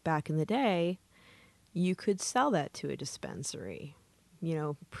 you know, back in the day, you could sell that to a dispensary, you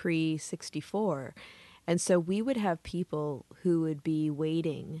know, pre-64. And so we would have people who would be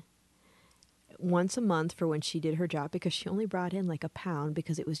waiting once a month for when she did her job, because she only brought in like a pound,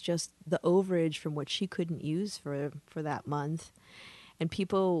 because it was just the overage from what she couldn't use for that month. And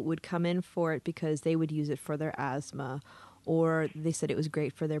people would come in for it because they would use it for their asthma, or they said it was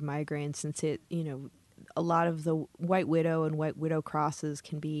great for their migraines, since it, you know, a lot of the White Widow and White Widow crosses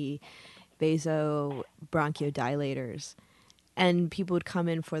can be vasobronchodilators. And people would come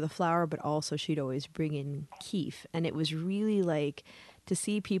in for the flower, but also she'd always bring in keef. And it was really like to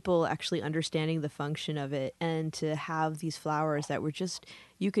see people actually understanding the function of it, and to have these flowers that were just,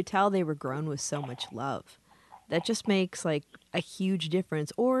 you could tell they were grown with so much love. That just makes like a huge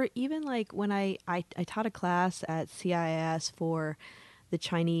difference. Or even like when I taught a class at CIS for the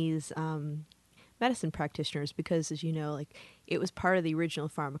Chinese medicine practitioners, because, as you know, like it was part of the original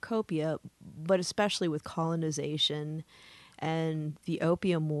pharmacopoeia, but especially with colonization and the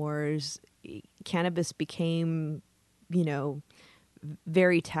opium wars, cannabis became, you know,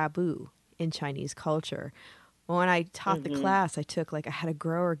 very taboo in Chinese culture. When I taught the class, I had a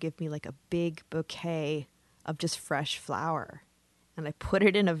grower give me like a big bouquet of just fresh flower, and I put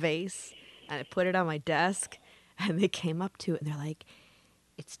it in a vase, and I put it on my desk, and they came up to it and they're like,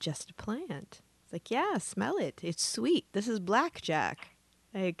 "It's just a plant." It's like, "Yeah, smell it. It's sweet. This is blackjack."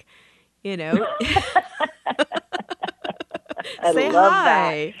 Like, you know. I Say love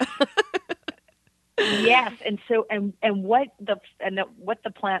hi. that. Yes, and so what the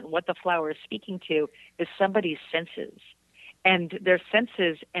plant and what the flower is speaking to is somebody's senses, and their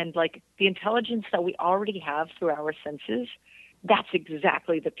senses, and like the intelligence that we already have through our senses. That's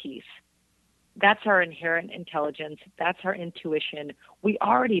exactly the piece. That's our inherent intelligence. That's our intuition. We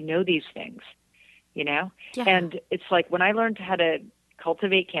already know these things, you know. Yeah. And it's like when I learned how to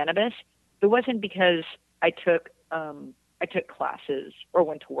cultivate cannabis, it wasn't because I took classes or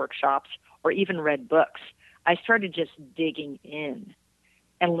went to workshops or even read books. I started just digging in.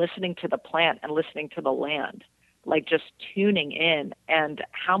 and listening to the plant and listening to the land, like just tuning in. And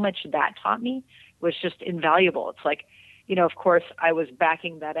how much that taught me was just invaluable. It's like, of course, I was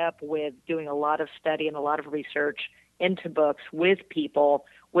backing that up with doing a lot of study and a lot of research into books with people,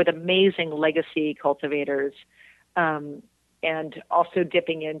 with amazing legacy cultivators, and also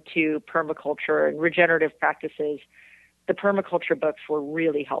dipping into permaculture and regenerative practices. The permaculture books were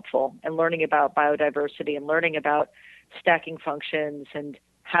really helpful, and learning about biodiversity and learning about stacking functions and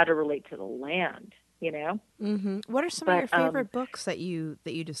how to relate to the land, Mm-hmm. What are some of your favorite books that you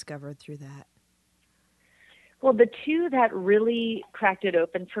discovered through that? Well, the two that really cracked it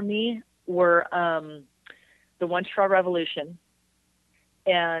open for me were The One Straw Revolution,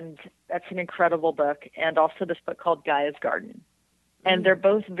 and that's an incredible book, and also this book called Gaia's Garden. And they're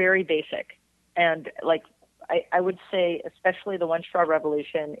both very basic. And like I would say, especially The One Straw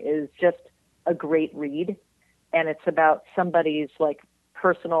Revolution is just a great read, and it's about somebody's like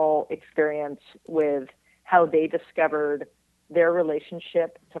personal experience with how they discovered their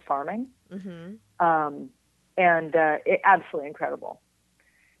relationship to farming. Mm-hmm. It absolutely incredible.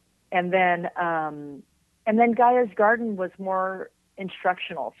 And then Gaia's Garden was more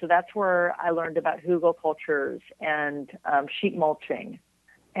instructional. So that's where I learned about hugelkulturs and sheet mulching,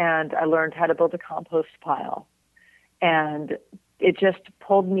 and I learned how to build a compost pile. And it just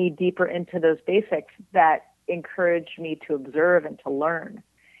pulled me deeper into those basics that encouraged me to observe and to learn.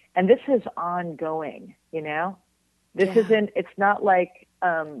 And this is ongoing, This isn't. It's not like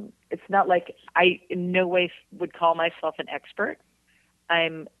I in no way would call myself an expert.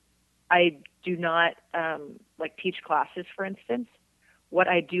 I do not teach classes, for instance. What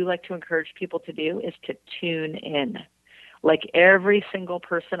I do like to encourage people to do is to tune in. Like every single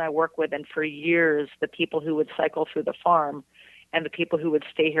person I work with, and for years, the people who would cycle through the farm and the people who would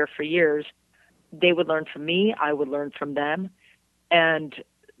stay here for years, they would learn from me, I would learn from them. And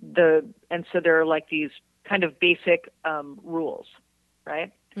so there are like these kind of basic rules,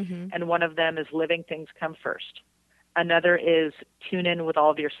 right? Mm-hmm. And one of them is living things come first. Another is tune in with all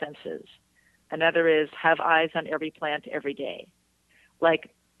of your senses. Another is have eyes on every plant every day.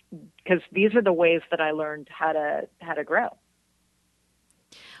 Because these are the ways that I learned how to grow.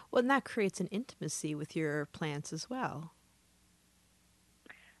 Well, and that creates an intimacy with your plants as well.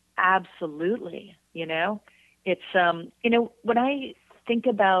 Absolutely. It's, when I think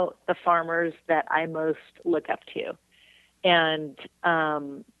about the farmers that I most look up to, and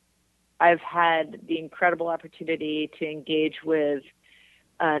I've had the incredible opportunity to engage with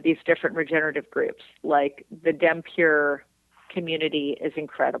these different regenerative groups, like the DemPure community is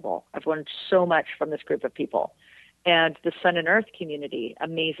incredible. I've learned so much from this group of people. And the Sun and Earth community,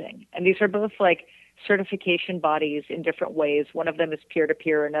 amazing. And these are both like certification bodies in different ways. One of them is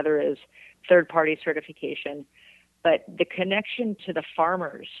peer-to-peer, another is third-party certification. But the connection to the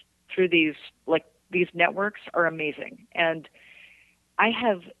farmers through these networks are amazing. And I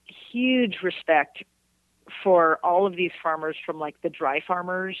have huge respect for all of these farmers, from like the dry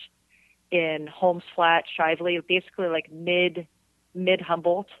farmers in Holmes Flat, Shively, basically like mid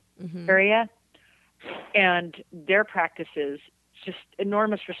Humboldt mm-hmm. area, and their practices, just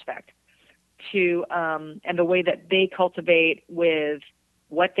enormous respect to, and the way that they cultivate with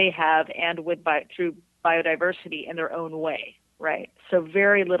what they have and through biodiversity in their own way, right? So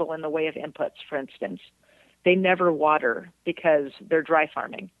very little in the way of inputs, for instance. They never water because they're dry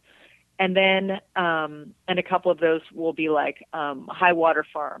farming. And then, and a couple of those will be like high water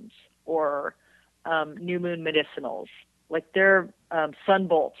farms or New Moon Medicinals. Like they're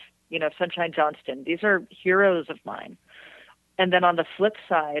Sunbolt, Sunshine Johnston. These are heroes of mine. And then on the flip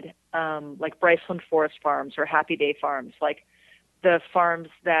side, like Bryceland Forest Farms or Happy Day Farms, like the farms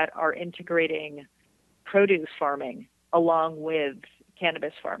that are integrating produce farming along with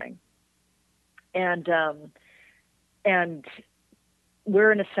cannabis farming. And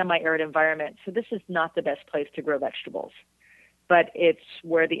we're in a semi-arid environment, so this is not the best place to grow vegetables, but it's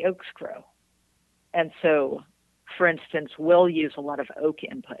where the oaks grow. And so, for instance, we'll use a lot of oak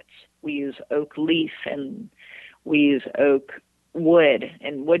inputs. We use oak leaf, and we use oak wood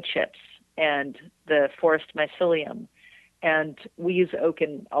and wood chips and the forest mycelium. And we use oak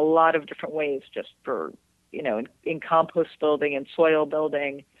in a lot of different ways, just for, in compost building and soil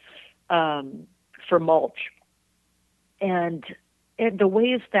building, for mulch. And the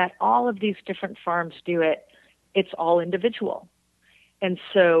ways that all of these different farms do it, it's all individual. And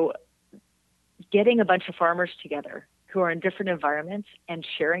so getting a bunch of farmers together who are in different environments and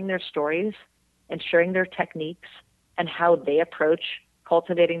sharing their stories and sharing their techniques and how they approach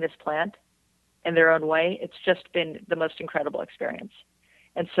cultivating this plant in their own way, it's just been the most incredible experience.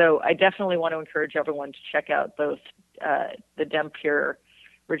 And so I definitely want to encourage everyone to check out both the DemPure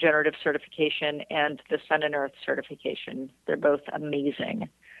regenerative certification and the Sun and Earth certification. They're both amazing.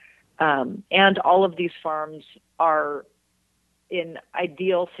 And all of these farms are in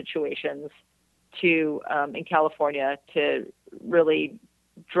ideal situations to, in California, to really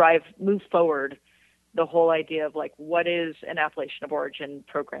move forward the whole idea of like, what is an appellation of origin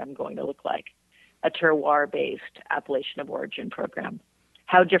program going to look like? A terroir-based appellation of origin program.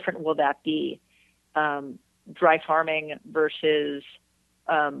 How different will that be? Dry farming versus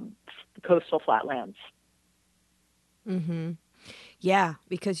coastal flatlands. Mm-hmm. Yeah,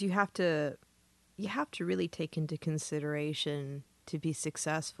 because you have to really take into consideration to be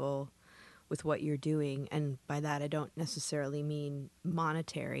successful with what you're doing, and by that I don't necessarily mean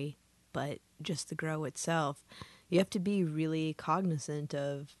monetary, but just the grow itself. You have to be really cognizant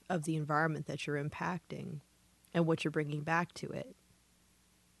of the environment that you're impacting and what you're bringing back to it.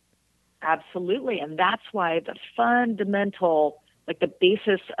 Absolutely, and that's why the fundamental, like the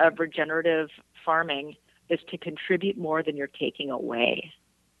basis of regenerative farming is to contribute more than you're taking away.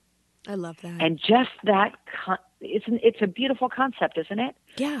 I love that. And just that, it's a beautiful concept, isn't it?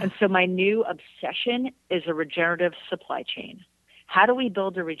 Yeah. And so my new obsession is a regenerative supply chain. How do we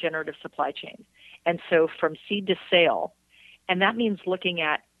build a regenerative supply chain? And so from seed to sale, and that means looking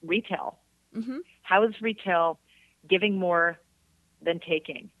at retail. Mm-hmm. How is retail giving more than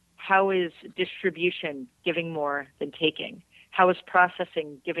taking? How is distribution giving more than taking? How is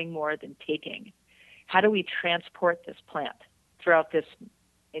processing giving more than taking? How do we transport this plant throughout this,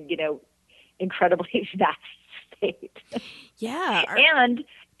 incredibly vast state? Yeah.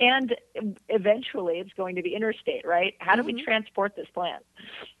 And eventually it's going to be interstate, right? How do we transport this plant?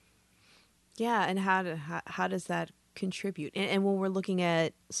 Yeah, and how does that contribute? And when we're looking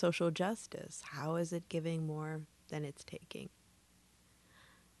at social justice, how is it giving more than it's taking?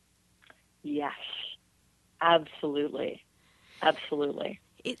 Yes, absolutely. Absolutely.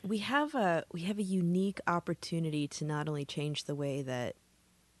 We have a unique opportunity to not only change the way that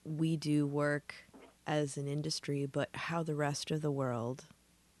we do work as an industry, but how the rest of the world,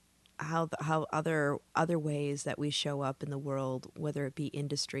 how other ways that we show up in the world, whether it be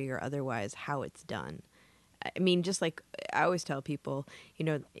industry or otherwise, how it's done. I mean, just like I always tell people,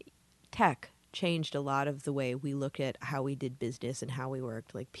 tech changed a lot of the way we look at how we did business and how we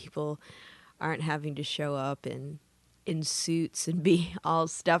worked. Like, people aren't having to show up in suits and be all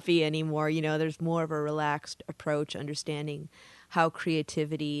stuffy anymore. There's more of a relaxed approach, understanding how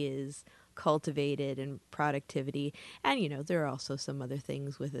creativity is cultivated and productivity. And, there are also some other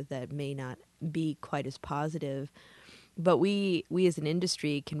things with it that may not be quite as positive. But we as an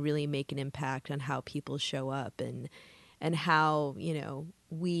industry can really make an impact on how people show up and how,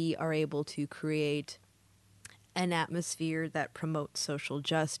 we are able to create an atmosphere that promotes social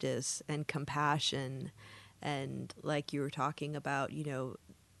justice and compassion. And like you were talking about,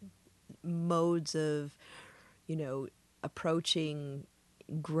 modes of, approaching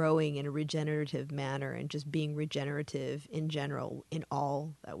growing in a regenerative manner and just being regenerative in general in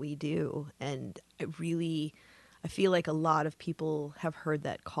all that we do. And I feel like a lot of people have heard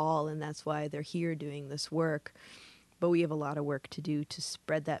that call, and that's why they're here doing this work. But we have a lot of work to do to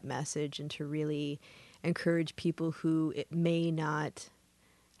spread that message and to really encourage people who it may not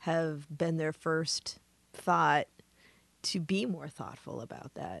have been their first thought to be more thoughtful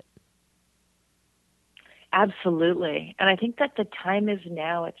about that. Absolutely. And I think that the time is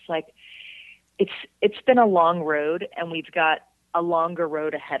now. It's like it's been a long road, and we've got a longer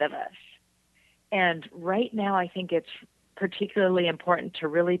road ahead of us. And right now I think it's particularly important to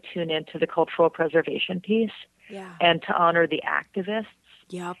really tune into the cultural preservation piece. Yeah. And to honor the activists.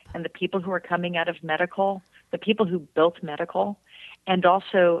 Yep. And the people who are coming out of medical, the people who built medical, and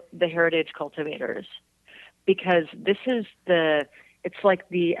also the heritage cultivators. Because this is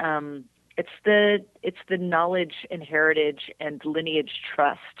it's the knowledge and heritage and lineage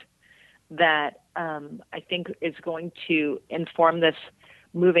trust that I think is going to inform this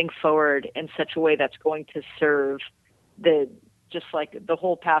moving forward in such a way that's going to serve just like the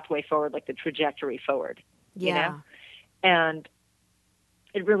whole pathway forward, like the trajectory forward. Yeah. And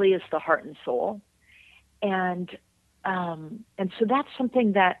it really is the heart and soul. And so that's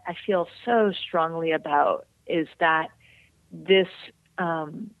something that I feel so strongly about, is that this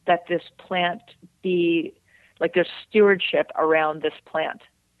plant be like there's stewardship around this plant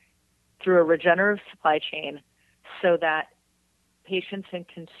through a regenerative supply chain, so that patients and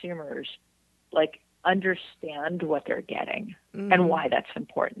consumers understand what they're getting and why that's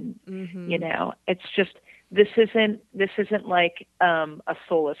important. It's just, this isn't like a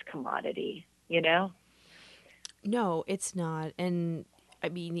soulless commodity, No, it's not. And I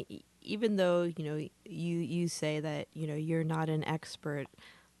mean, even though, you say that, you're not an expert,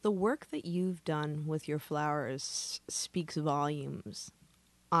 the work that you've done with your flowers speaks volumes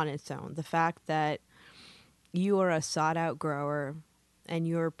on its own. The fact that you are a sought out grower and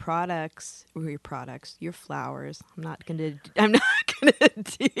your flowers. I'm not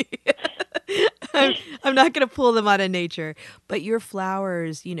I'm not gonna pull them out of nature, but your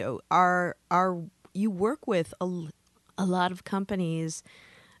flowers, are you work with a lot of companies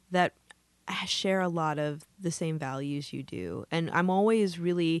that share a lot of the same values you do. And I'm always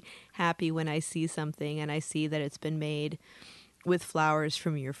really happy when I see something and I see that it's been made with flowers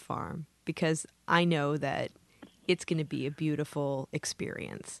from your farm, because I know that it's going to be a beautiful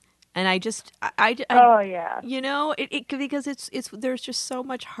experience. And Oh yeah. Because it's there's just so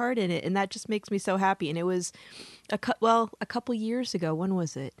much heart in it, and that just makes me so happy. And it was a couple years ago. When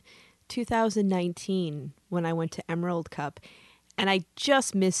was it? 2019, when I went to Emerald Cup, and I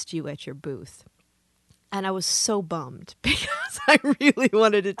just missed you at your booth. And I was so bummed because I really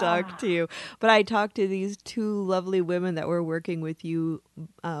wanted to talk to you. But I talked to these two lovely women that were working with you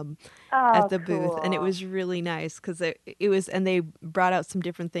at the booth. And it was really nice because it was, and they brought out some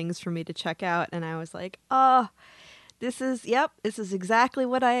different things for me to check out. And I was like, oh, this is exactly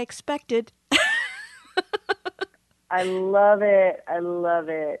what I expected. I love it. I love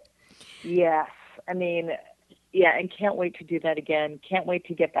it. Yes. I mean, yeah, and can't wait to do that again. Can't wait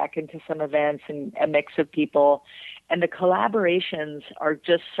to get back into some events and a mix of people. And the collaborations are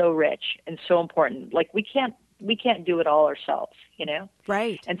just so rich and so important. Like we can't do it all ourselves,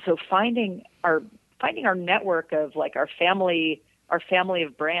 Right. And so finding our network of like our family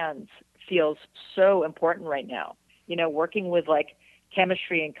of brands feels so important right now. Working with like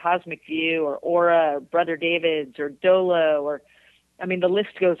Chemistry and Cosmic View or Aura or Brother David's or Dolo, or I mean the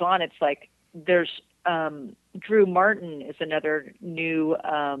list goes on. It's like there's Drew Martin is another new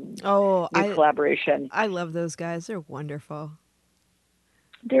collaboration. I love those guys. They're wonderful.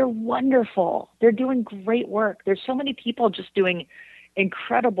 They're wonderful. They're doing great work. There's so many people just doing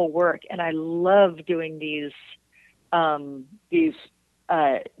incredible work, and I love doing these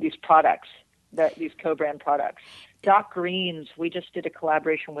products, these co-brand products. Doc Green's, we just did a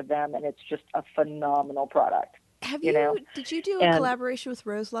collaboration with them, and it's just a phenomenal product. Did you do a collaboration with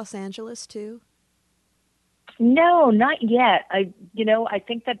Rose Los Angeles too? No, not yet. I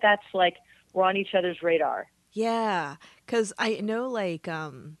think that's like we're on each other's radar. Yeah, because I know like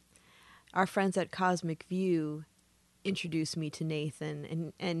our friends at Cosmic View introduced me to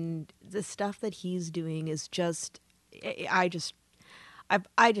Nathan, and the stuff that he's doing is just, I just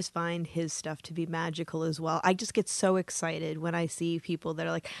find his stuff to be magical as well. I just get so excited when I see people that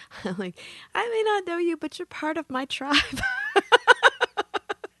are like, I may not know you, but you're part of my tribe.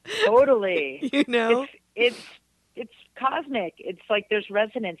 Totally. It's cosmic. It's like there's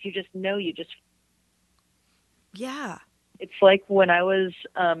resonance. Yeah. It's like when I was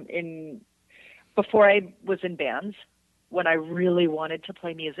before I was in bands, when I really wanted to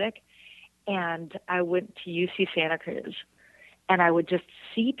play music, and I went to UC Santa Cruz, and I would just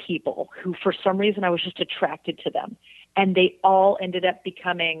see people who, for some reason, I was just attracted to them, and they all ended up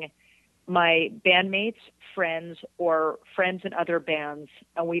becoming my bandmates, friends, or friends in other bands,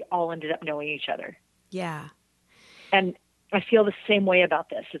 and we all ended up knowing each other. Yeah. And I feel the same way about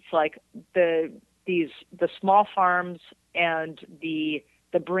this. It's like the small farms and the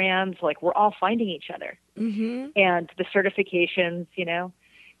brands, like we're all finding each other. Mm-hmm. And the certifications,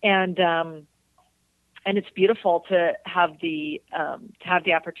 and it's beautiful to have the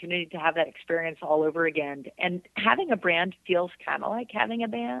opportunity to have that experience all over again. And having a brand feels kind of like having a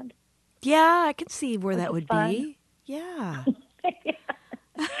band. Yeah, I can see where that would fun. be. Yeah.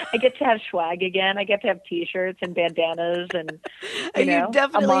 I get to have swag again. I get to have T-shirts and bandanas, and you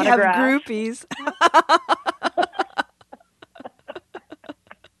definitely have groupies.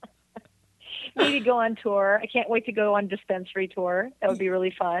 Maybe go on tour. I can't wait to go on dispensary tour. That would be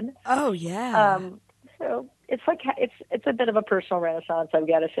really fun. Oh yeah. So it's like it's a bit of a personal renaissance, I've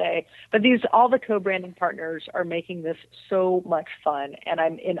got to say. But all the co-branding partners are making this so much fun, and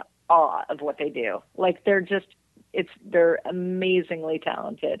I'm in awe of what they do. Like they're amazingly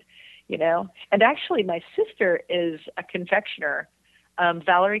talented, And actually, my sister is a confectioner,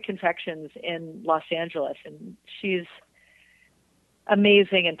 Valerie Confections in Los Angeles, and she's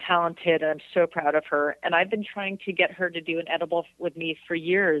amazing and talented, and I'm so proud of her. And I've been trying to get her to do an edible with me for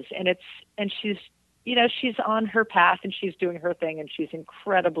years, and she's on her path, and she's doing her thing, and she's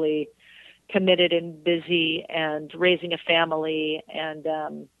incredibly committed and busy and raising a family.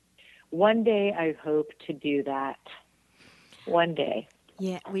 And one day I hope to do that. One day.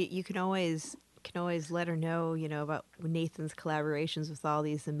 Yeah, you can always let her know, about Nathan's collaborations with all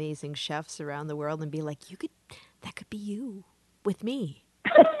these amazing chefs around the world, and be like, that could be you with me.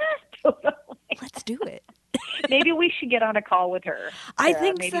 Let's do it. Maybe we should get on a call with her. I Sarah.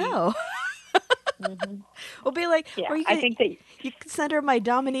 think Maybe. so. We'll be like, Yeah, or you I could, think that. you can send her my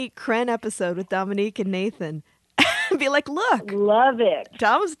Dominique Crenn episode with Dominique and Nathan. Be like, look, Love it.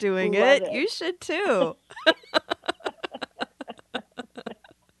 Tom's doing Love it. You should too.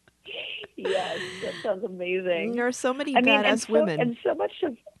 Yes, that sounds amazing. There are so many badass women. And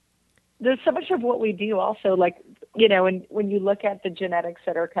there's so much of what we do also, like, you know, when you look at the genetics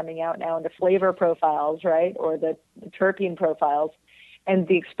that are coming out now and the flavor profiles, right, or the terpene profiles and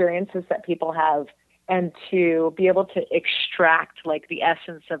the experiences that people have, and to be able to extract like the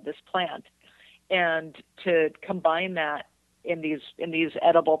essence of this plant and to combine that in these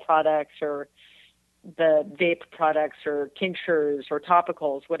edible products or the vape products or tinctures or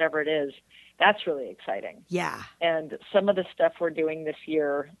topicals, whatever it is, that's really exciting. Yeah. And some of the stuff we're doing this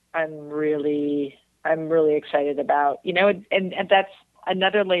year, I'm really excited about, you know, and that's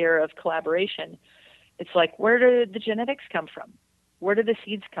another layer of collaboration. It's like, where do the genetics come from? Where do the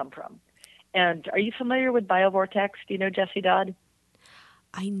seeds come from? And are you familiar with BioVortex? Do you know Jessie Dodd?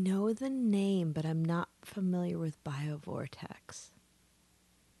 I know the name, but I'm not familiar with BioVortex.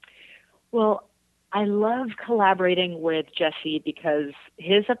 Well, I love collaborating with Jesse because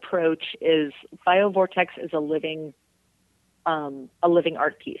his approach is BioVortex is a living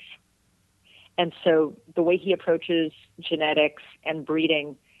art piece. And so the way he approaches genetics and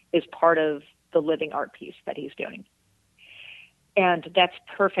breeding is part of the living art piece that he's doing. And that's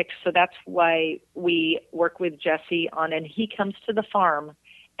perfect. So that's why we work with Jesse and he comes to the farm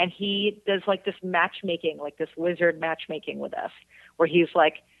and he does like this matchmaking, like this wizard matchmaking with us, where he's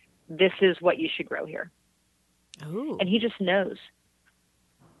like, this is what you should grow here. Ooh. And he just knows.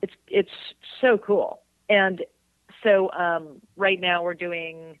 It's so cool. And so right now we're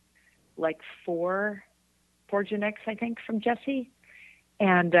doing like four genetics, I think, from Jesse,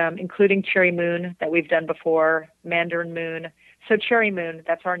 and including Cherry Moon that we've done before, Mandarin Moon. So Cherry Moon,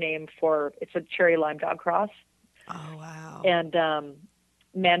 that's our name it's a cherry lime dog cross. Oh, wow. And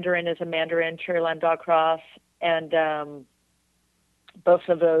Mandarin is a Mandarin cherry lime dog cross. And both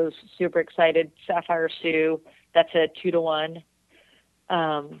of those, super excited. Sapphire Sue, that's a 2-to-1.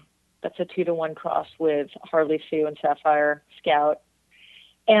 That's a 2-to-1 cross with Harley Sue and Sapphire Scout.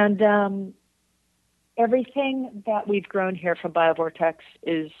 And everything that we've grown here from BioVortex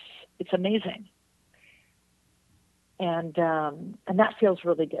it's amazing. And that feels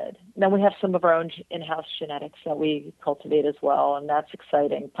really good. Then we have some of our own in-house genetics that we cultivate as well, and that's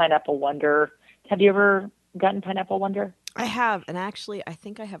exciting. Pineapple Wonder. Have you ever gotten Pineapple Wonder? I have, and actually, I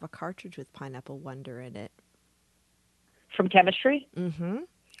think I have a cartridge with Pineapple Wonder in it. From Chemistry? Mm-hmm.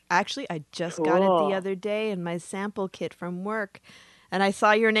 Actually, I just got it the other day in my sample kit from work, and I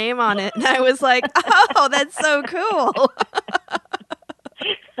saw your name on it, and I was like, oh, that's so cool.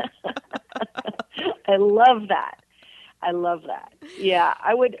 I love that. Yeah,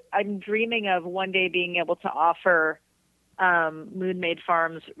 I'm dreaming of one day being able to offer Moon Made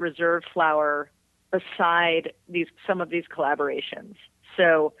Farms reserve flower beside some of these collaborations.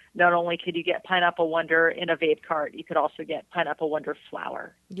 So not only could you get Pineapple Wonder in a vape cart, you could also get Pineapple Wonder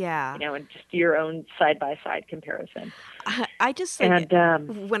flower. Yeah. You know, and just your own side-by-side comparison. I just like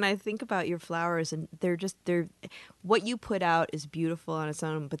when I think about your flowers, and they're what you put out is beautiful on its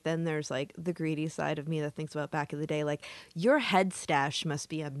own, but then there's like the greedy side of me that thinks about back in the day, like your head stash must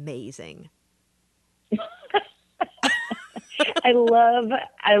be amazing. I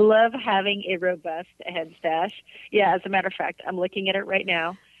love having a robust head stash. Yeah, as a matter of fact, I'm looking at it right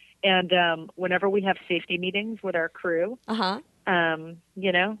now. And whenever we have safety meetings with our crew,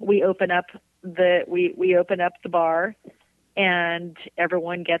 you know, we open up the bar, and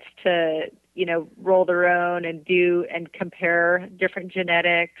everyone gets to, you know, roll their own and do and compare different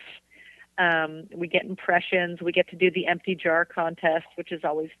genetics. We get impressions. We get to do the empty jar contest, which is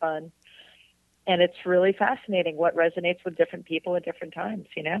always fun. And it's really fascinating what resonates with different people at different times,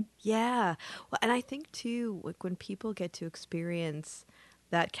 you know? Yeah. Well, and I think, too, like when people get to experience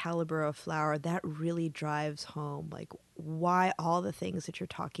that caliber of flower, that really drives home, like, why all the things that you're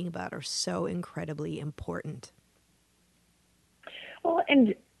talking about are so incredibly important. Well,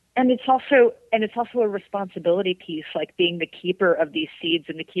 and it's also a responsibility piece, like being the keeper of these seeds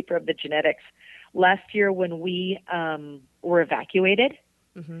and the keeper of the genetics. Last year when we were evacuated,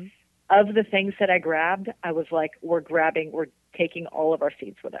 of the things that I grabbed, I was like, we're taking all of our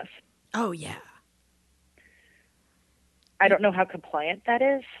seeds with us. Oh, yeah. I don't know how compliant that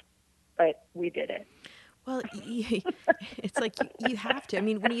is, but we did it. Well, it's like you have to. I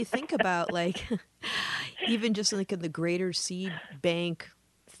mean, when you think about like even just like in the greater seed bank,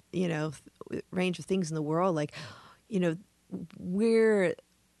 you know, range of things in the world, like, you know, we're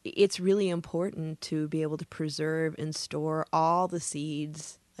it's really important to be able to preserve and store all the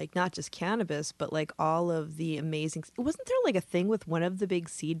seeds, like not just cannabis, but like all of the amazing. Wasn't there like a thing with one of the big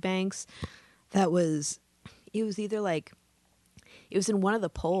seed banks that was, it was either like, it was in one of the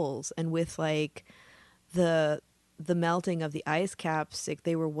poles, and with like the melting of the ice caps, like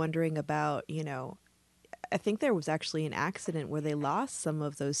they were wondering about, you know, I think there was actually an accident where they lost some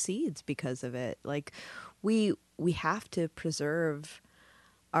of those seeds because of it. Like we have to preserve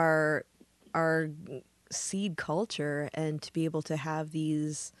our seed culture and to be able to have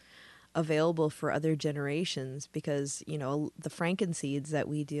these available for other generations, because you know the frankenseeds that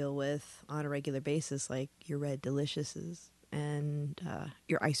we deal with on a regular basis, like your red deliciouses and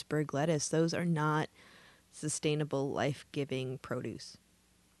your iceberg lettuce, those are not sustainable, life-giving produce.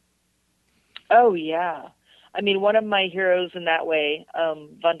 Oh yeah, I mean, one of my heroes in that way,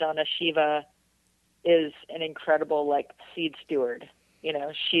 Vandana Shiva, is an incredible like seed steward. You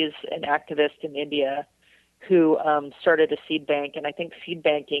know, she's an activist in India who started a seed bank, and I think seed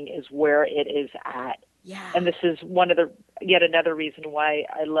banking is where it is at. Yeah. And this is one of the yet another reason why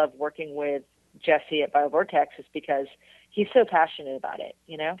I love working with Jesse at BioVortex, is because he's so passionate about it,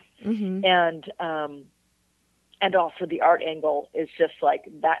 you know. Mm-hmm. And also the art angle is just like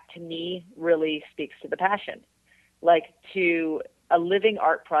that, to me, really speaks to the passion. Like, to a living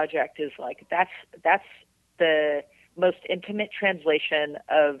art project is like that's the most intimate translation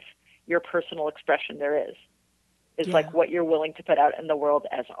of your personal expression there is Yeah. like what you're willing to put out in the world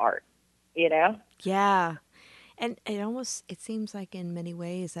as art, you know? Yeah. And it seems like in many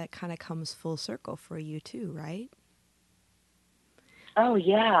ways that kind of comes full circle for you too, right? Oh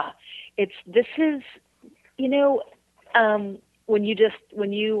yeah. This is, you know, when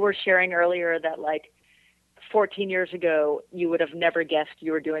you were sharing earlier that like 14 years ago, you would have never guessed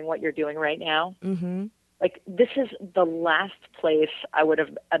you were doing what you're doing right now. Mm-hmm. Like, this is the last place I would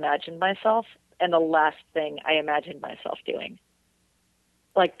have imagined myself, and the last thing I imagined myself doing.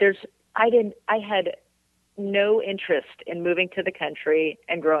 Like, I had no interest in moving to the country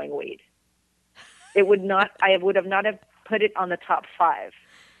and growing weed. I would have not have put it on the top 5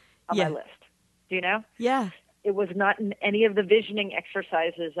 on Yeah. my list. Do you know? Yeah. It was not in any of the visioning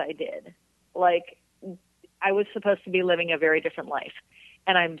exercises I did. Like, I was supposed to be living a very different life.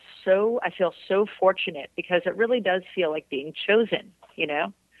 And I feel so fortunate, because it really does feel like being chosen, you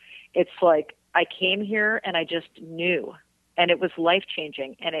know? It's like I came here and I just knew, and it was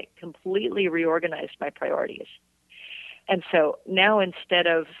life-changing, and it completely reorganized my priorities. And so now, instead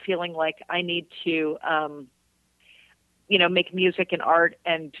of feeling like I need to, make music and art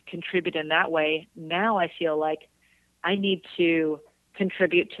and contribute in that way, now I feel like I need to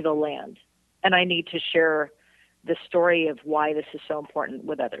contribute to the land, and I need to share the story of why this is so important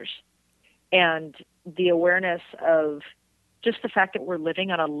with others. And the awareness of just the fact that we're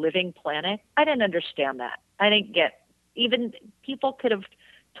living on a living planet, I didn't understand that. I didn't get, even people could have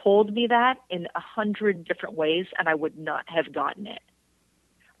told me that in 100 different ways, and I would not have gotten it.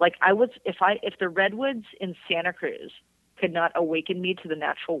 Like, if the redwoods in Santa Cruz could not awaken me to the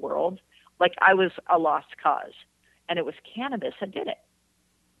natural world, like, I was a lost cause, and it was cannabis that did it.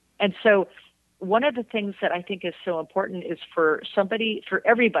 And so one of the things that I think is so important is for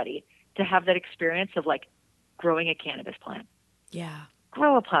everybody to have that experience of like growing a cannabis plant. Yeah.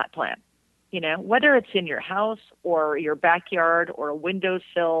 Grow a pot plant, you know, whether it's in your house or your backyard or a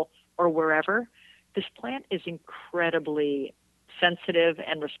windowsill or wherever. This plant is incredibly sensitive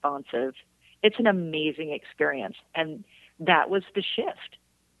and responsive. It's an amazing experience. And that was the shift.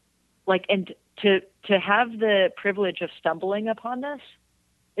 Like, and to have the privilege of stumbling upon this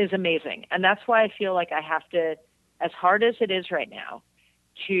is amazing. And that's why I feel like I have to, as hard as it is right now,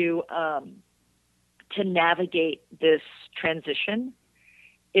 to navigate this transition.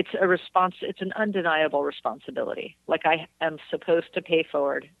 It's an undeniable responsibility. Like, I am supposed to pay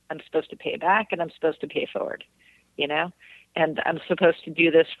forward. I'm supposed to pay back, and I'm supposed to pay forward, you know? And I'm supposed to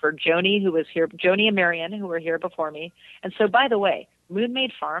do this for Joni, who was here, Joni and Marion, who were here before me. And so, by the way,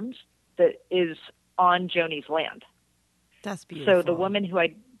 Moonmade Farms, that is on Joni's land. That's beautiful. So the woman who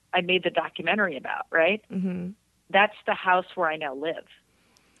I made the documentary about, right? Mm-hmm. That's the house where I now live.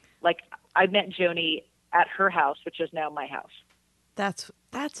 Like, I met Joni at her house, which is now my house. That's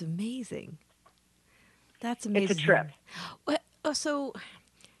amazing. That's amazing. It's a trip. What? Oh, so,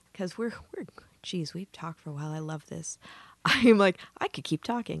 because geez, we've talked for a while. I love this. I'm like, I could keep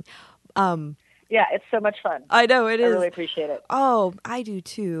talking. Yeah, it's so much fun. I know it is. I really appreciate it. Oh, I do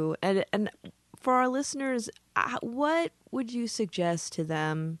too. And for our listeners, what would you suggest to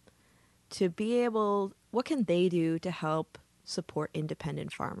them to be able? What can they do to help support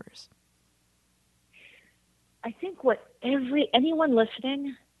independent farmers? I think anyone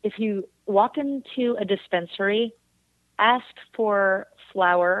listening, if you walk into a dispensary, ask for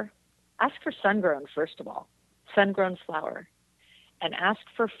flower, ask for sun-grown, first of all, sun-grown flower, and ask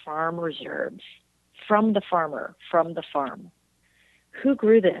for farm reserves from the farmer, from the farm. Who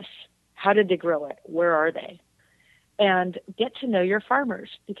grew this? How did they grow it? Where are they? And get to know your farmers,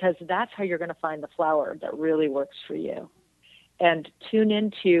 because that's how you're going to find the flower that really works for you. And tune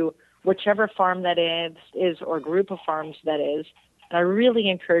into whichever farm that is or group of farms that is. And I really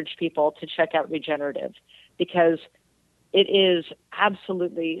encourage people to check out Regenerative, because it is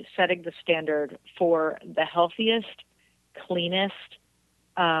absolutely setting the standard for the healthiest, cleanest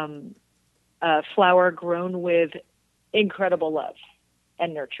flower grown with incredible love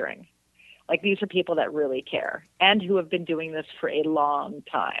and nurturing. Like, these are people that really care and who have been doing this for a long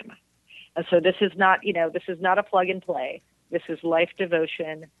time. And so this is not, this is not a plug and play. This is life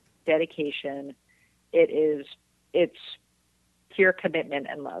devotion, dedication. It's pure commitment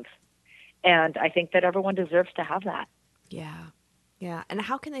and love. And I think that everyone deserves to have that. Yeah. Yeah. And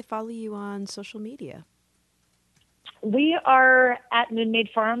how can they follow you on social media? We are at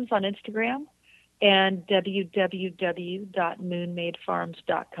Moonmade Farms on Instagram and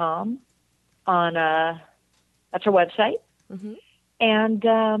www.moonmadefarms.com that's our website. Mm-hmm. And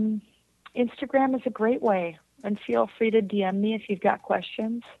Instagram is a great way. And feel free to DM me if you've got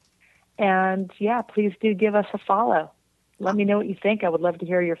questions. And yeah, please do give us a follow. Let me know what you think. I would love to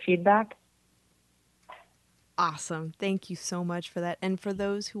hear your feedback. Awesome. Thank you so much for that. And for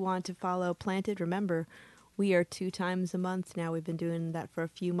those who want to follow Planted, remember, we are 2 times a month now. We've been doing that for a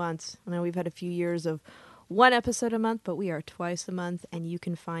few months. I know we've had a few years of 1 episode a month, but we are twice a month. And you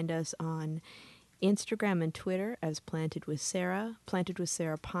can find us on Instagram and Twitter as Planted with Sarah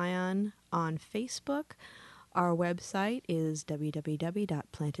Pion on Facebook. Our website is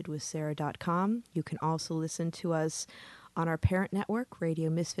www.plantedwithsarah.com. You can also listen to us on our parent network, Radio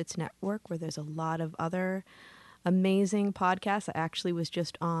Misfits Network, where there's a lot of other amazing podcasts. I actually was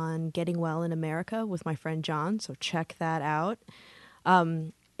just on Getting Well in America with my friend John, so check that out.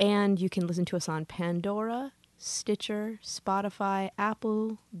 And you can listen to us on Pandora, Stitcher, Spotify,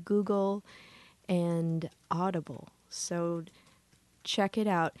 Apple, Google, and Audible. So check it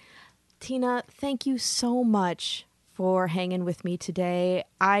out. Tina, thank you so much for hanging with me today.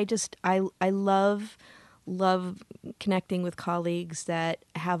 I love connecting with colleagues that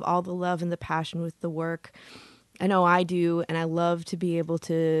have all the love and the passion with the work. I know I do, and I love to be able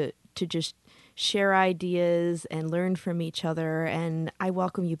to just share ideas and learn from each other, and I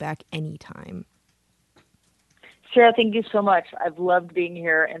welcome you back anytime. Sarah, thank you so much. I've loved being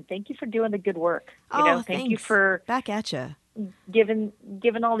here, and thank you for doing the good work. Thank thanks. you for back at you. Giving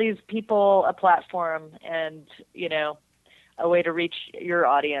all these people a platform and, a way to reach your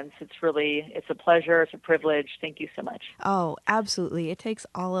audience. It's a pleasure. It's a privilege. Thank you so much. Oh, absolutely. It takes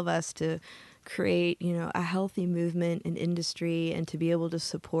all of us to create, a healthy movement and industry, and to be able to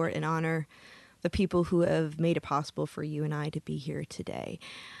support and honor the people who have made it possible for you and I to be here today.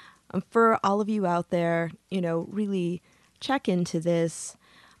 For all of you out there, really check into this.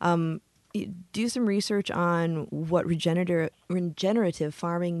 Do some research on what regenerative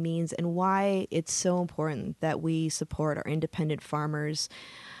farming means and why it's so important that we support our independent farmers.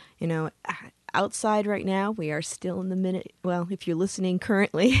 Outside right now, we are still in if you're listening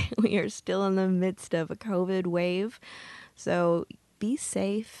currently, we are still in the midst of a COVID wave. So be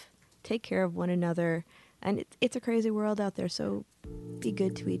safe, take care of one another. And it's a crazy world out there, so be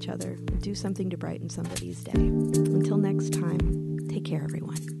good to each other. Do something to brighten somebody's day. Until next time, take care,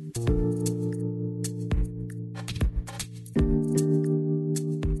 everyone.